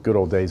good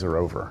old days are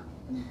over.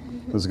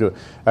 It was good.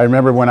 I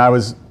remember when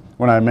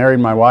I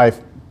married my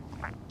wife,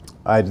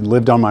 I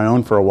lived on my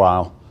own for a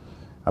while.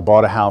 I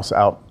bought a house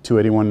out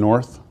 281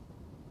 North,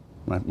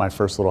 my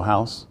first little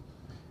house.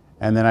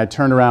 And then I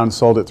turned around and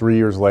sold it 3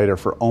 years later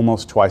for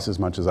almost twice as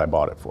much as I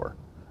bought it for.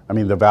 I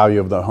mean, the value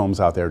of the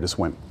homes out there just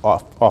went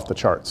off the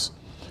charts.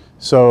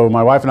 So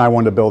my wife and I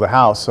wanted to build a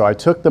house, so I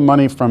took the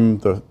money from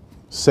the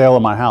sale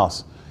of my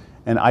house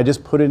and I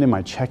just put it in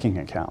my checking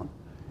account,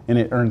 and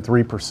it earned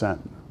 3%,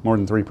 more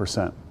than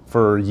 3%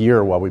 for a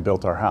year while we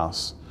built our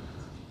house.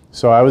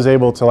 So I was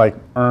able to like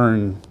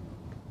earn,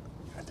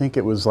 I think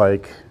it was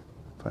like,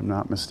 if I'm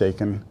not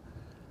mistaken,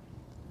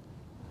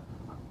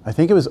 I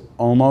think it was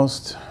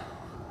almost,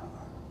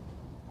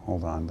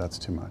 hold on, that's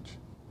too much.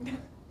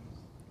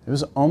 It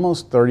was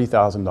almost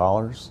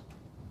 $30,000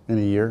 in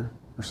a year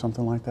or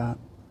something like that,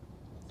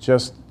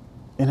 just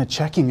in a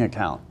checking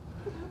account.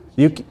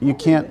 You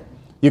can't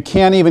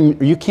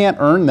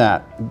earn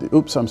that.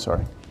 Oops, I'm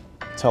sorry,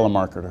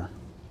 telemarketer.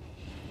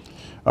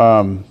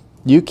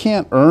 You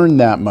can't earn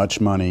that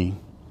much money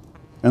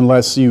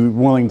unless you're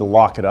willing to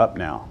lock it up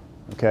now.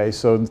 Okay,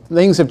 so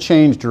things have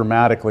changed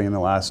dramatically in the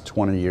last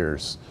 20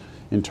 years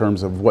in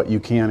terms of what you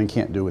can and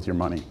can't do with your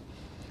money.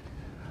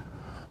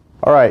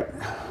 All right.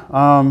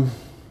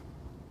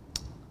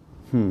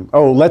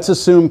 Oh, let's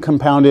assume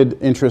compounded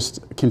interest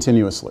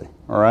continuously.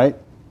 All right?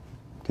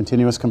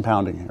 Continuous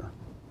compounding here.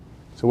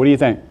 So what do you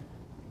think?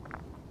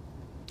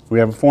 We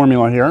have a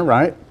formula here,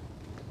 right?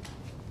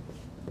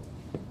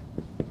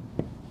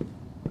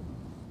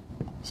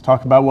 Let's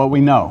talk about what we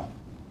know.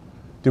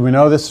 Do we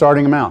know this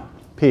starting amount?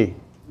 P.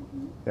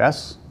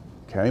 Yes?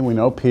 Okay, we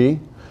know P.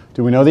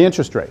 Do we know the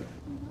interest rate?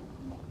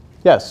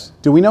 Yes.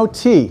 Do we know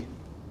T?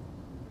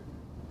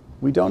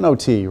 We don't know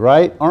T,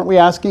 right? Aren't we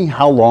asking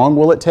how long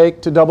will it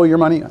take to double your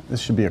money?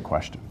 This should be a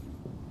question.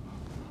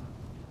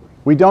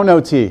 We don't know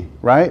T,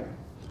 right?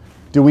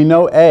 Do we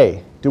know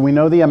A? Do we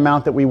know the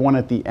amount that we want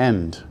at the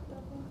end?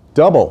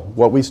 Double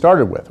what we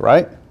started with,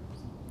 right?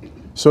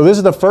 So this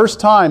is the first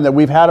time that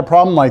we've had a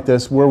problem like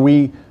this where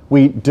we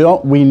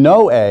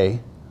know A,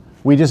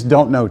 we just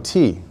don't know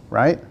T,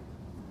 right?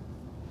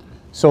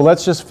 So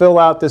let's just fill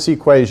out this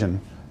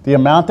equation. The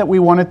amount that we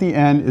want at the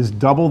end is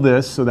double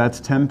this, so that's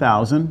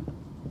 10,000.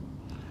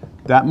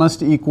 That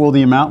must equal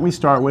the amount we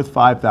start with,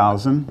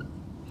 5,000.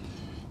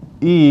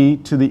 E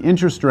to the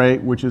interest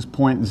rate, which is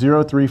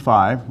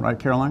 0.035, right,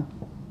 Caroline?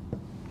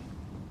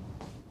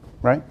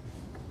 Right?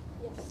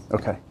 Yes.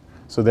 Okay.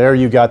 So there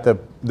you got the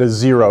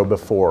zero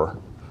before,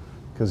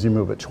 because you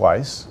move it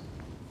twice.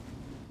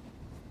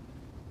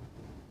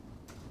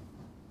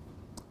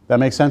 That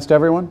make sense to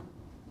everyone?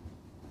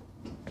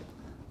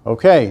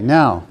 Okay,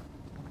 now,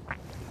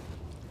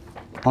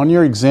 on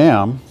your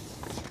exam,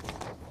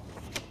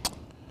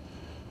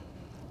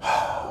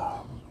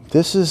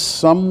 this is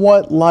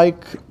somewhat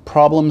like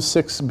problem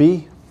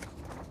 6b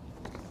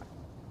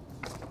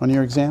on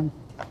your exam.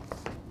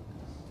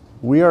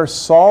 We are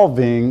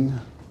solving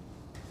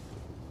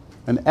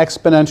an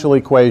exponential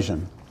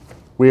equation.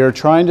 We are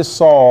trying to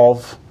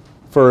solve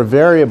for a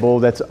variable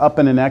that's up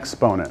in an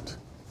exponent.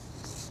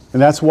 And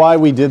that's why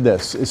we did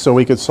this, is so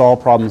we could solve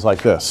problems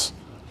like this.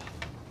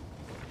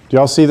 Do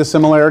y'all see the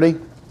similarity?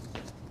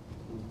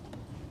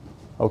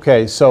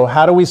 Okay, so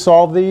how do we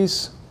solve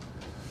these?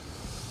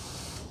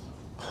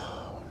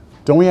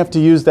 Don't we have to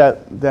use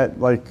that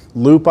like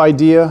loop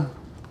idea?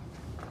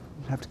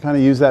 We have to kind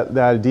of use that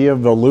idea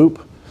of the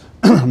loop.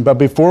 But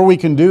before we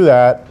can do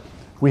that,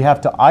 we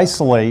have to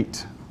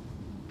isolate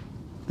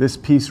this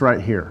piece right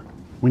here.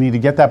 We need to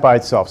get that by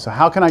itself. So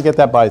how can I get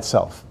that by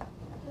itself?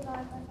 Divide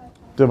by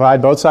 5,000.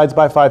 Divide both sides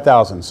by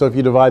 5,000. So if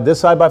you divide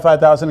this side by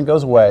 5,000, it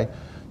goes away.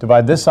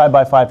 Divide this side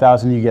by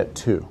 5,000, you get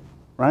 2,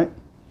 right?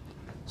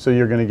 So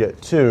you're going to get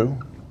 2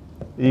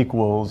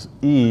 equals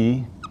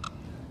e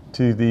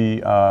to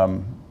the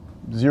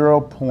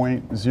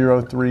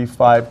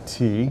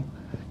 0.035t.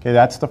 Okay,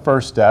 that's the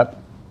first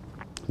step.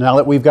 Now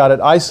that we've got it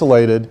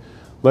isolated,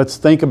 let's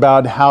think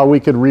about how we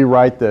could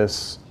rewrite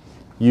this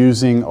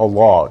using a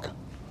log.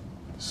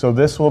 So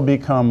this will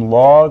become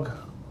log,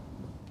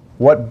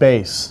 what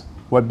base?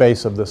 What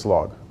base of this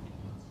log?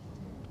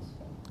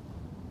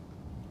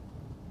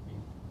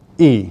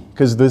 E,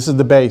 because this is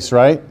the base,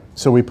 right?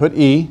 So we put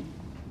e,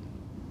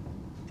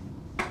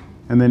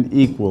 and then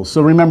equals.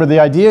 So remember, the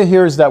idea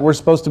here is that we're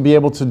supposed to be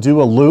able to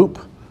do a loop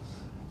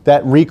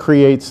that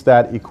recreates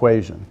that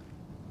equation,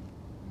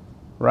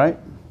 right?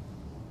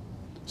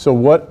 So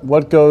what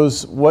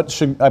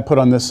should I put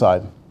on this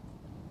side?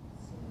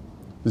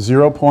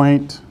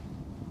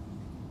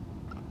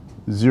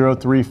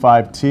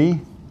 0.035t.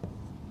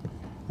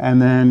 And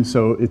then,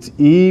 so it's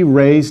e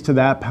raised to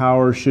that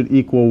power should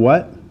equal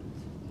what?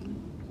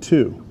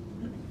 2.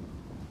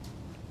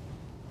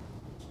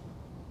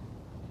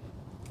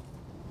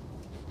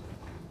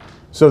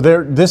 So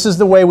this is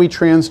the way we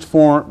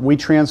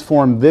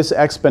transform this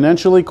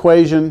exponential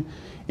equation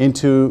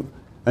into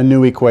a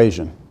new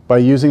equation by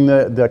using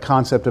the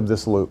concept of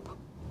this loop.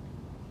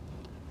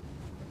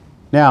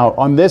 Now,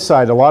 on this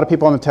side, a lot of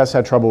people on the test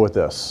had trouble with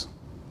this.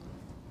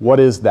 What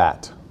is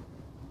that?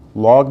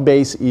 Log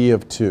base e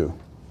of 2.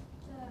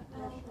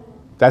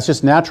 That's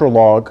just natural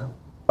log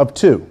of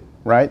 2,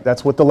 right?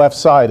 That's what the left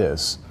side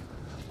is.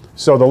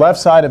 So the left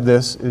side of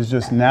this is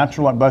just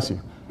natural, bless you.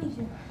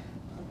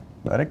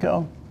 Let it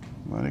go.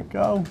 Let it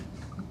go.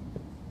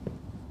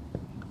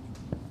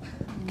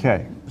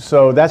 Okay,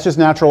 so that's just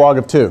natural log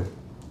of 2,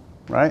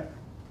 right?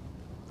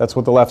 That's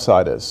what the left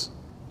side is.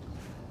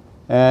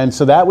 And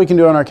so that we can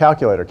do on our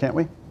calculator, can't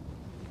we?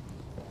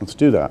 Let's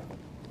do that.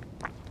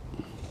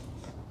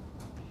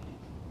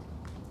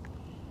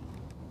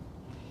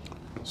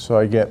 So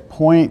I get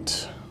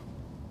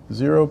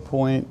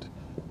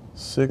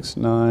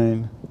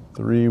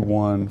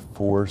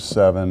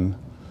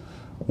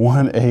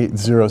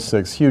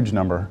 0.06931471806, huge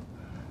number,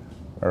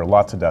 or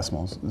lots of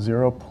decimals,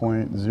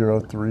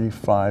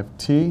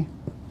 0.035t.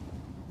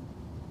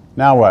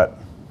 Now what?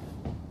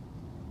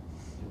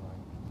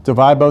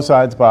 Divide both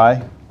sides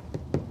by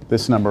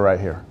this number right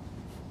here.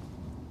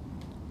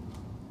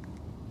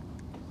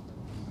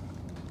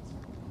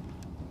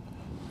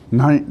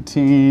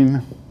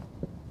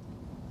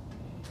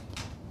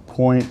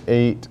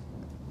 .8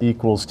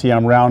 equals t.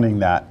 I'm rounding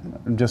that,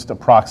 just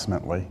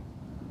approximately.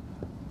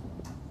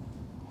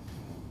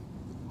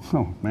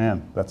 Oh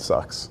man, that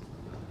sucks.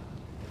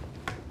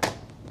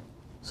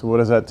 So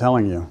what is that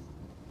telling you?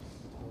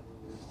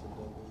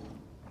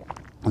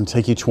 It'll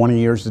take you 20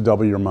 years to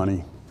double your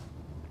money.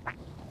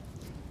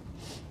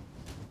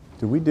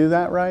 Did we do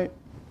that right?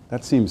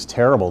 That seems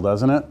terrible,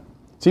 doesn't it?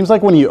 Seems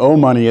like when you owe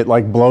money, it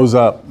like blows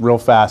up real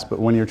fast, but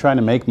when you're trying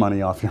to make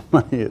money off your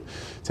money, it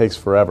takes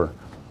forever.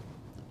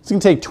 It's going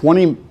to take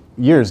 20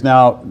 years.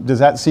 Now, does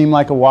that seem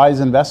like a wise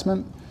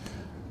investment?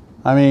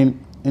 I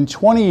mean, in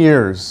 20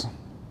 years,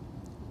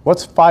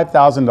 what's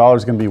 $5,000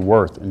 going to be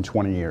worth in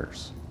 20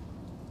 years?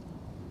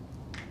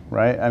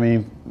 Right? I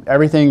mean,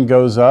 everything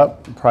goes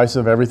up, the price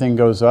of everything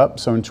goes up.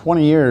 So in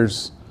 20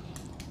 years,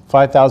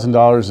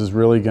 $5,000 is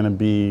really going to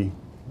be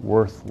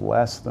worth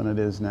less than it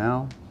is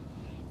now.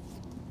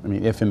 I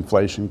mean, if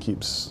inflation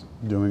keeps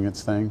doing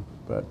its thing,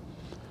 but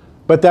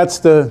that's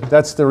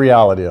the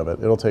reality of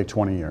it. It'll take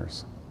 20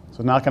 years.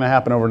 So not going to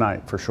happen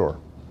overnight, for sure.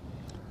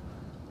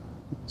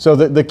 So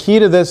the key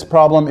to this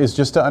problem is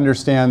just to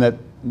understand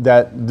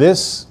that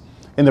this,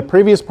 in the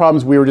previous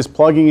problems, we were just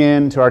plugging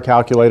into our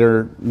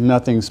calculator,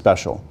 nothing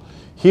special.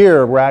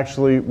 Here,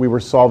 we were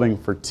solving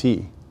for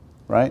t,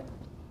 right?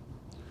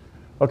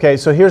 Okay,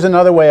 so here's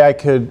another way I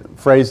could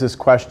phrase this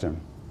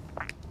question.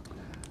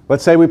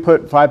 Let's say we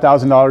put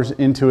 $5,000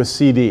 into a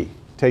CD.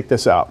 Take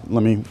this out.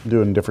 Let me do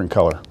it in a different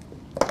color.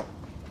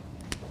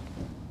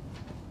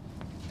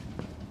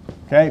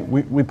 Okay,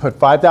 we put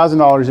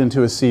 $5,000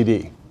 into a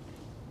CD.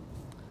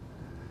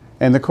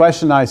 And the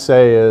question I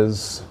say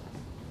is,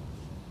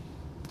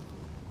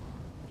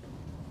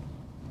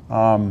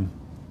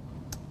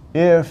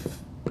 if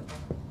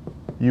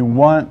you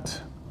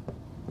want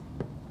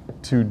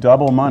to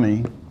double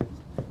money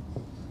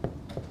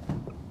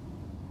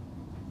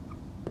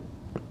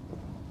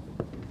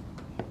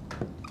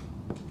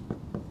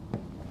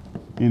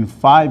in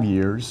 5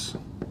 years,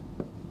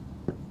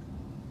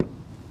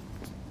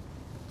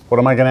 what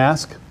am I going to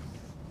ask?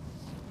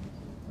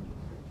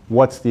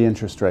 What's the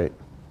interest rate?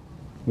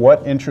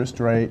 What interest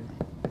rate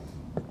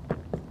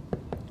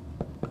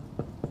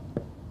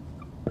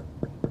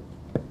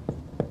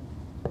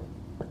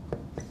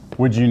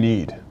would you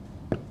need?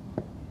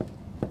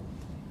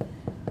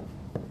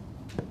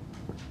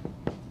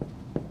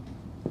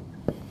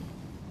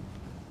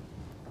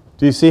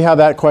 Do you see how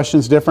that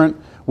question's different?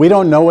 We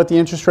don't know what the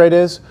interest rate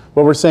is.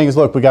 What we're saying is,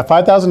 look, we got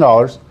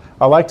 $5,000.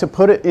 I'd like to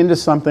put it into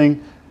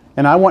something,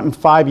 and I want in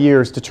 5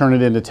 years to turn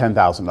it into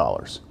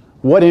 $10,000.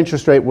 What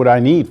interest rate would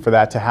I need for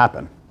that to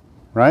happen,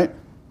 right?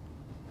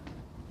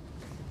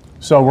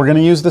 So we're going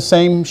to use the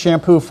same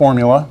shampoo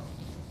formula,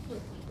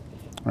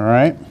 all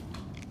right?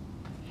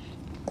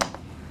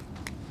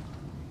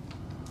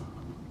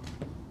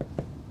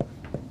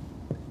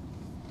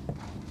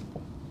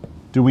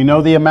 Do we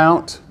know the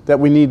amount that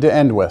we need to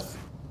end with?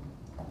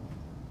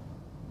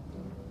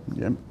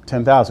 Yep,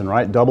 10,000,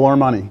 right? Double our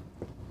money.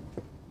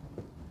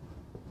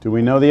 Do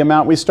we know the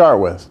amount we start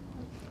with?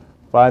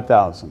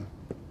 5,000.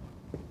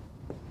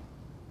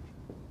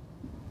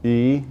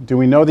 E, do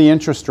we know the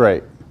interest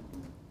rate?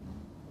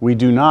 We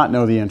do not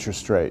know the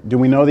interest rate. Do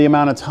we know the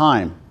amount of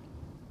time?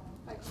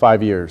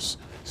 5 years.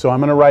 So I'm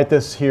going to write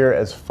this here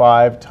as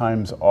 5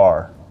 times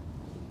R.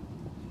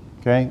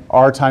 Okay,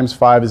 R times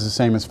 5 is the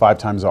same as 5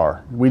 times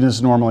R. We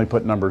just normally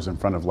put numbers in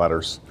front of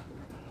letters.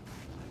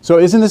 So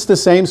isn't this the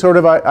same sort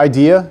of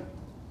idea?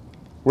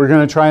 We're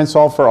going to try and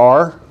solve for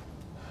R,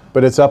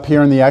 but it's up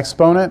here in the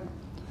exponent.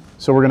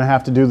 So we're going to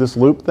have to do this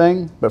loop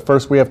thing. But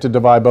first we have to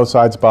divide both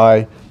sides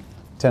by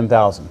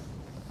 10,000.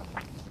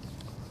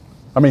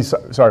 I mean,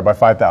 sorry, by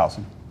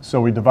 5,000.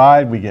 So we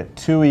divide, we get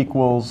 2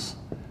 equals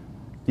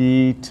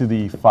e to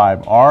the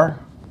 5r.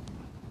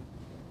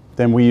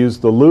 Then we use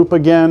the loop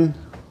again.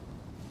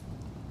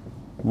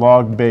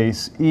 Log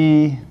base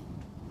e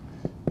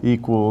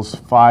equals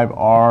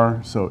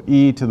 5r, so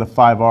e to the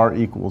 5r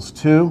equals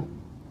 2.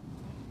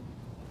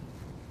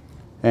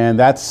 And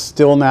that's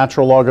still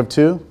natural log of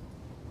 2.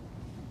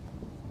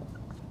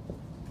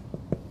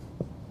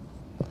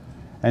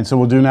 And so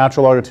we'll do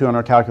natural log of 2 on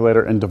our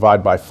calculator and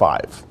divide by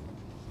 5.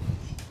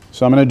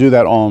 So I'm going to do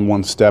that all in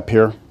one step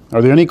here.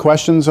 Are there any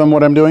questions on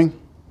what I'm doing?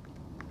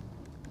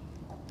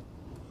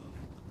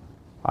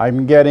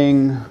 I'm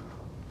getting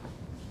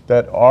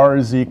that r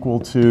is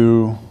equal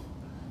to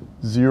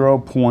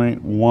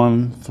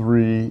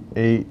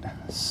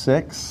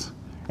 0.1386,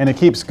 and it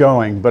keeps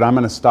going, but I'm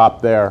going to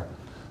stop there.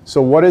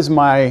 So what does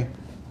my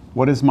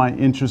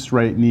interest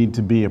rate need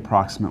to be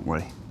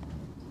approximately?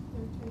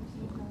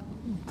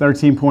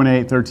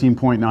 13.8,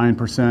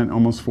 13.9%,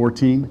 almost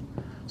 14.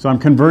 So I'm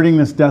converting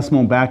this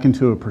decimal back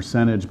into a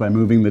percentage by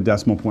moving the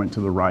decimal point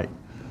to the right.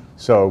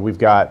 So we've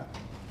got,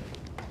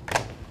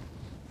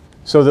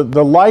 so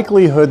the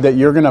likelihood that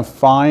you're going to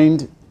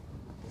find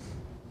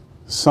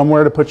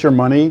somewhere to put your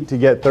money to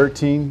get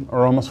 13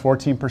 or almost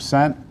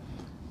 14%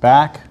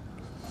 back,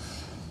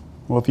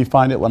 well, if you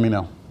find it, let me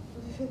know.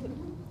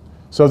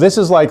 So this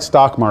is like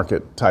stock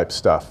market type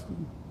stuff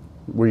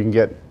where you can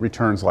get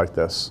returns like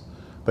this.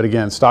 But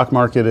again, stock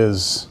market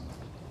is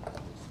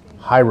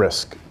high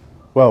risk.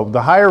 Well,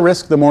 the higher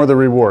risk, the more the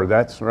reward.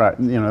 That's right.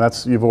 You know,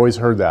 that's, you've always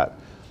heard that.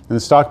 In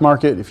the stock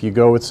market, if you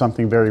go with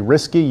something very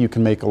risky, you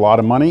can make a lot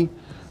of money,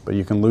 but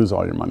you can lose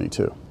all your money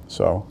too.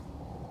 So,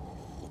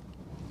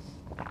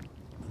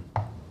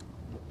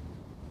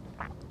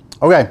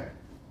 okay.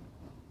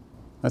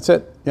 That's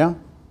it, yeah?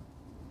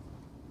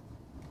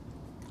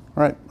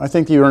 All right, I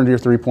think you earned your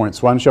 3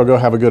 points. Why don't you all go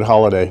have a good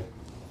holiday?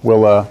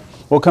 We'll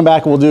come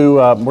back and we'll do,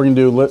 we're going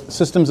to do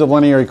systems of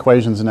linear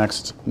equations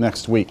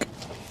next week.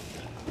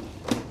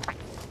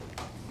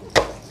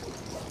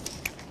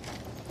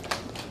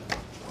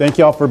 Thank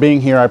you all for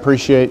being here. I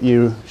appreciate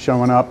you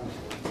showing up.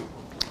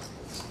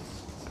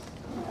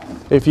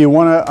 If you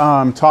want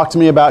to talk to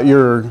me about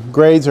your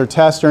grades or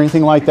tests or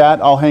anything like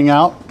that, I'll hang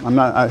out.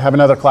 I have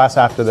another class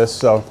after this,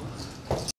 so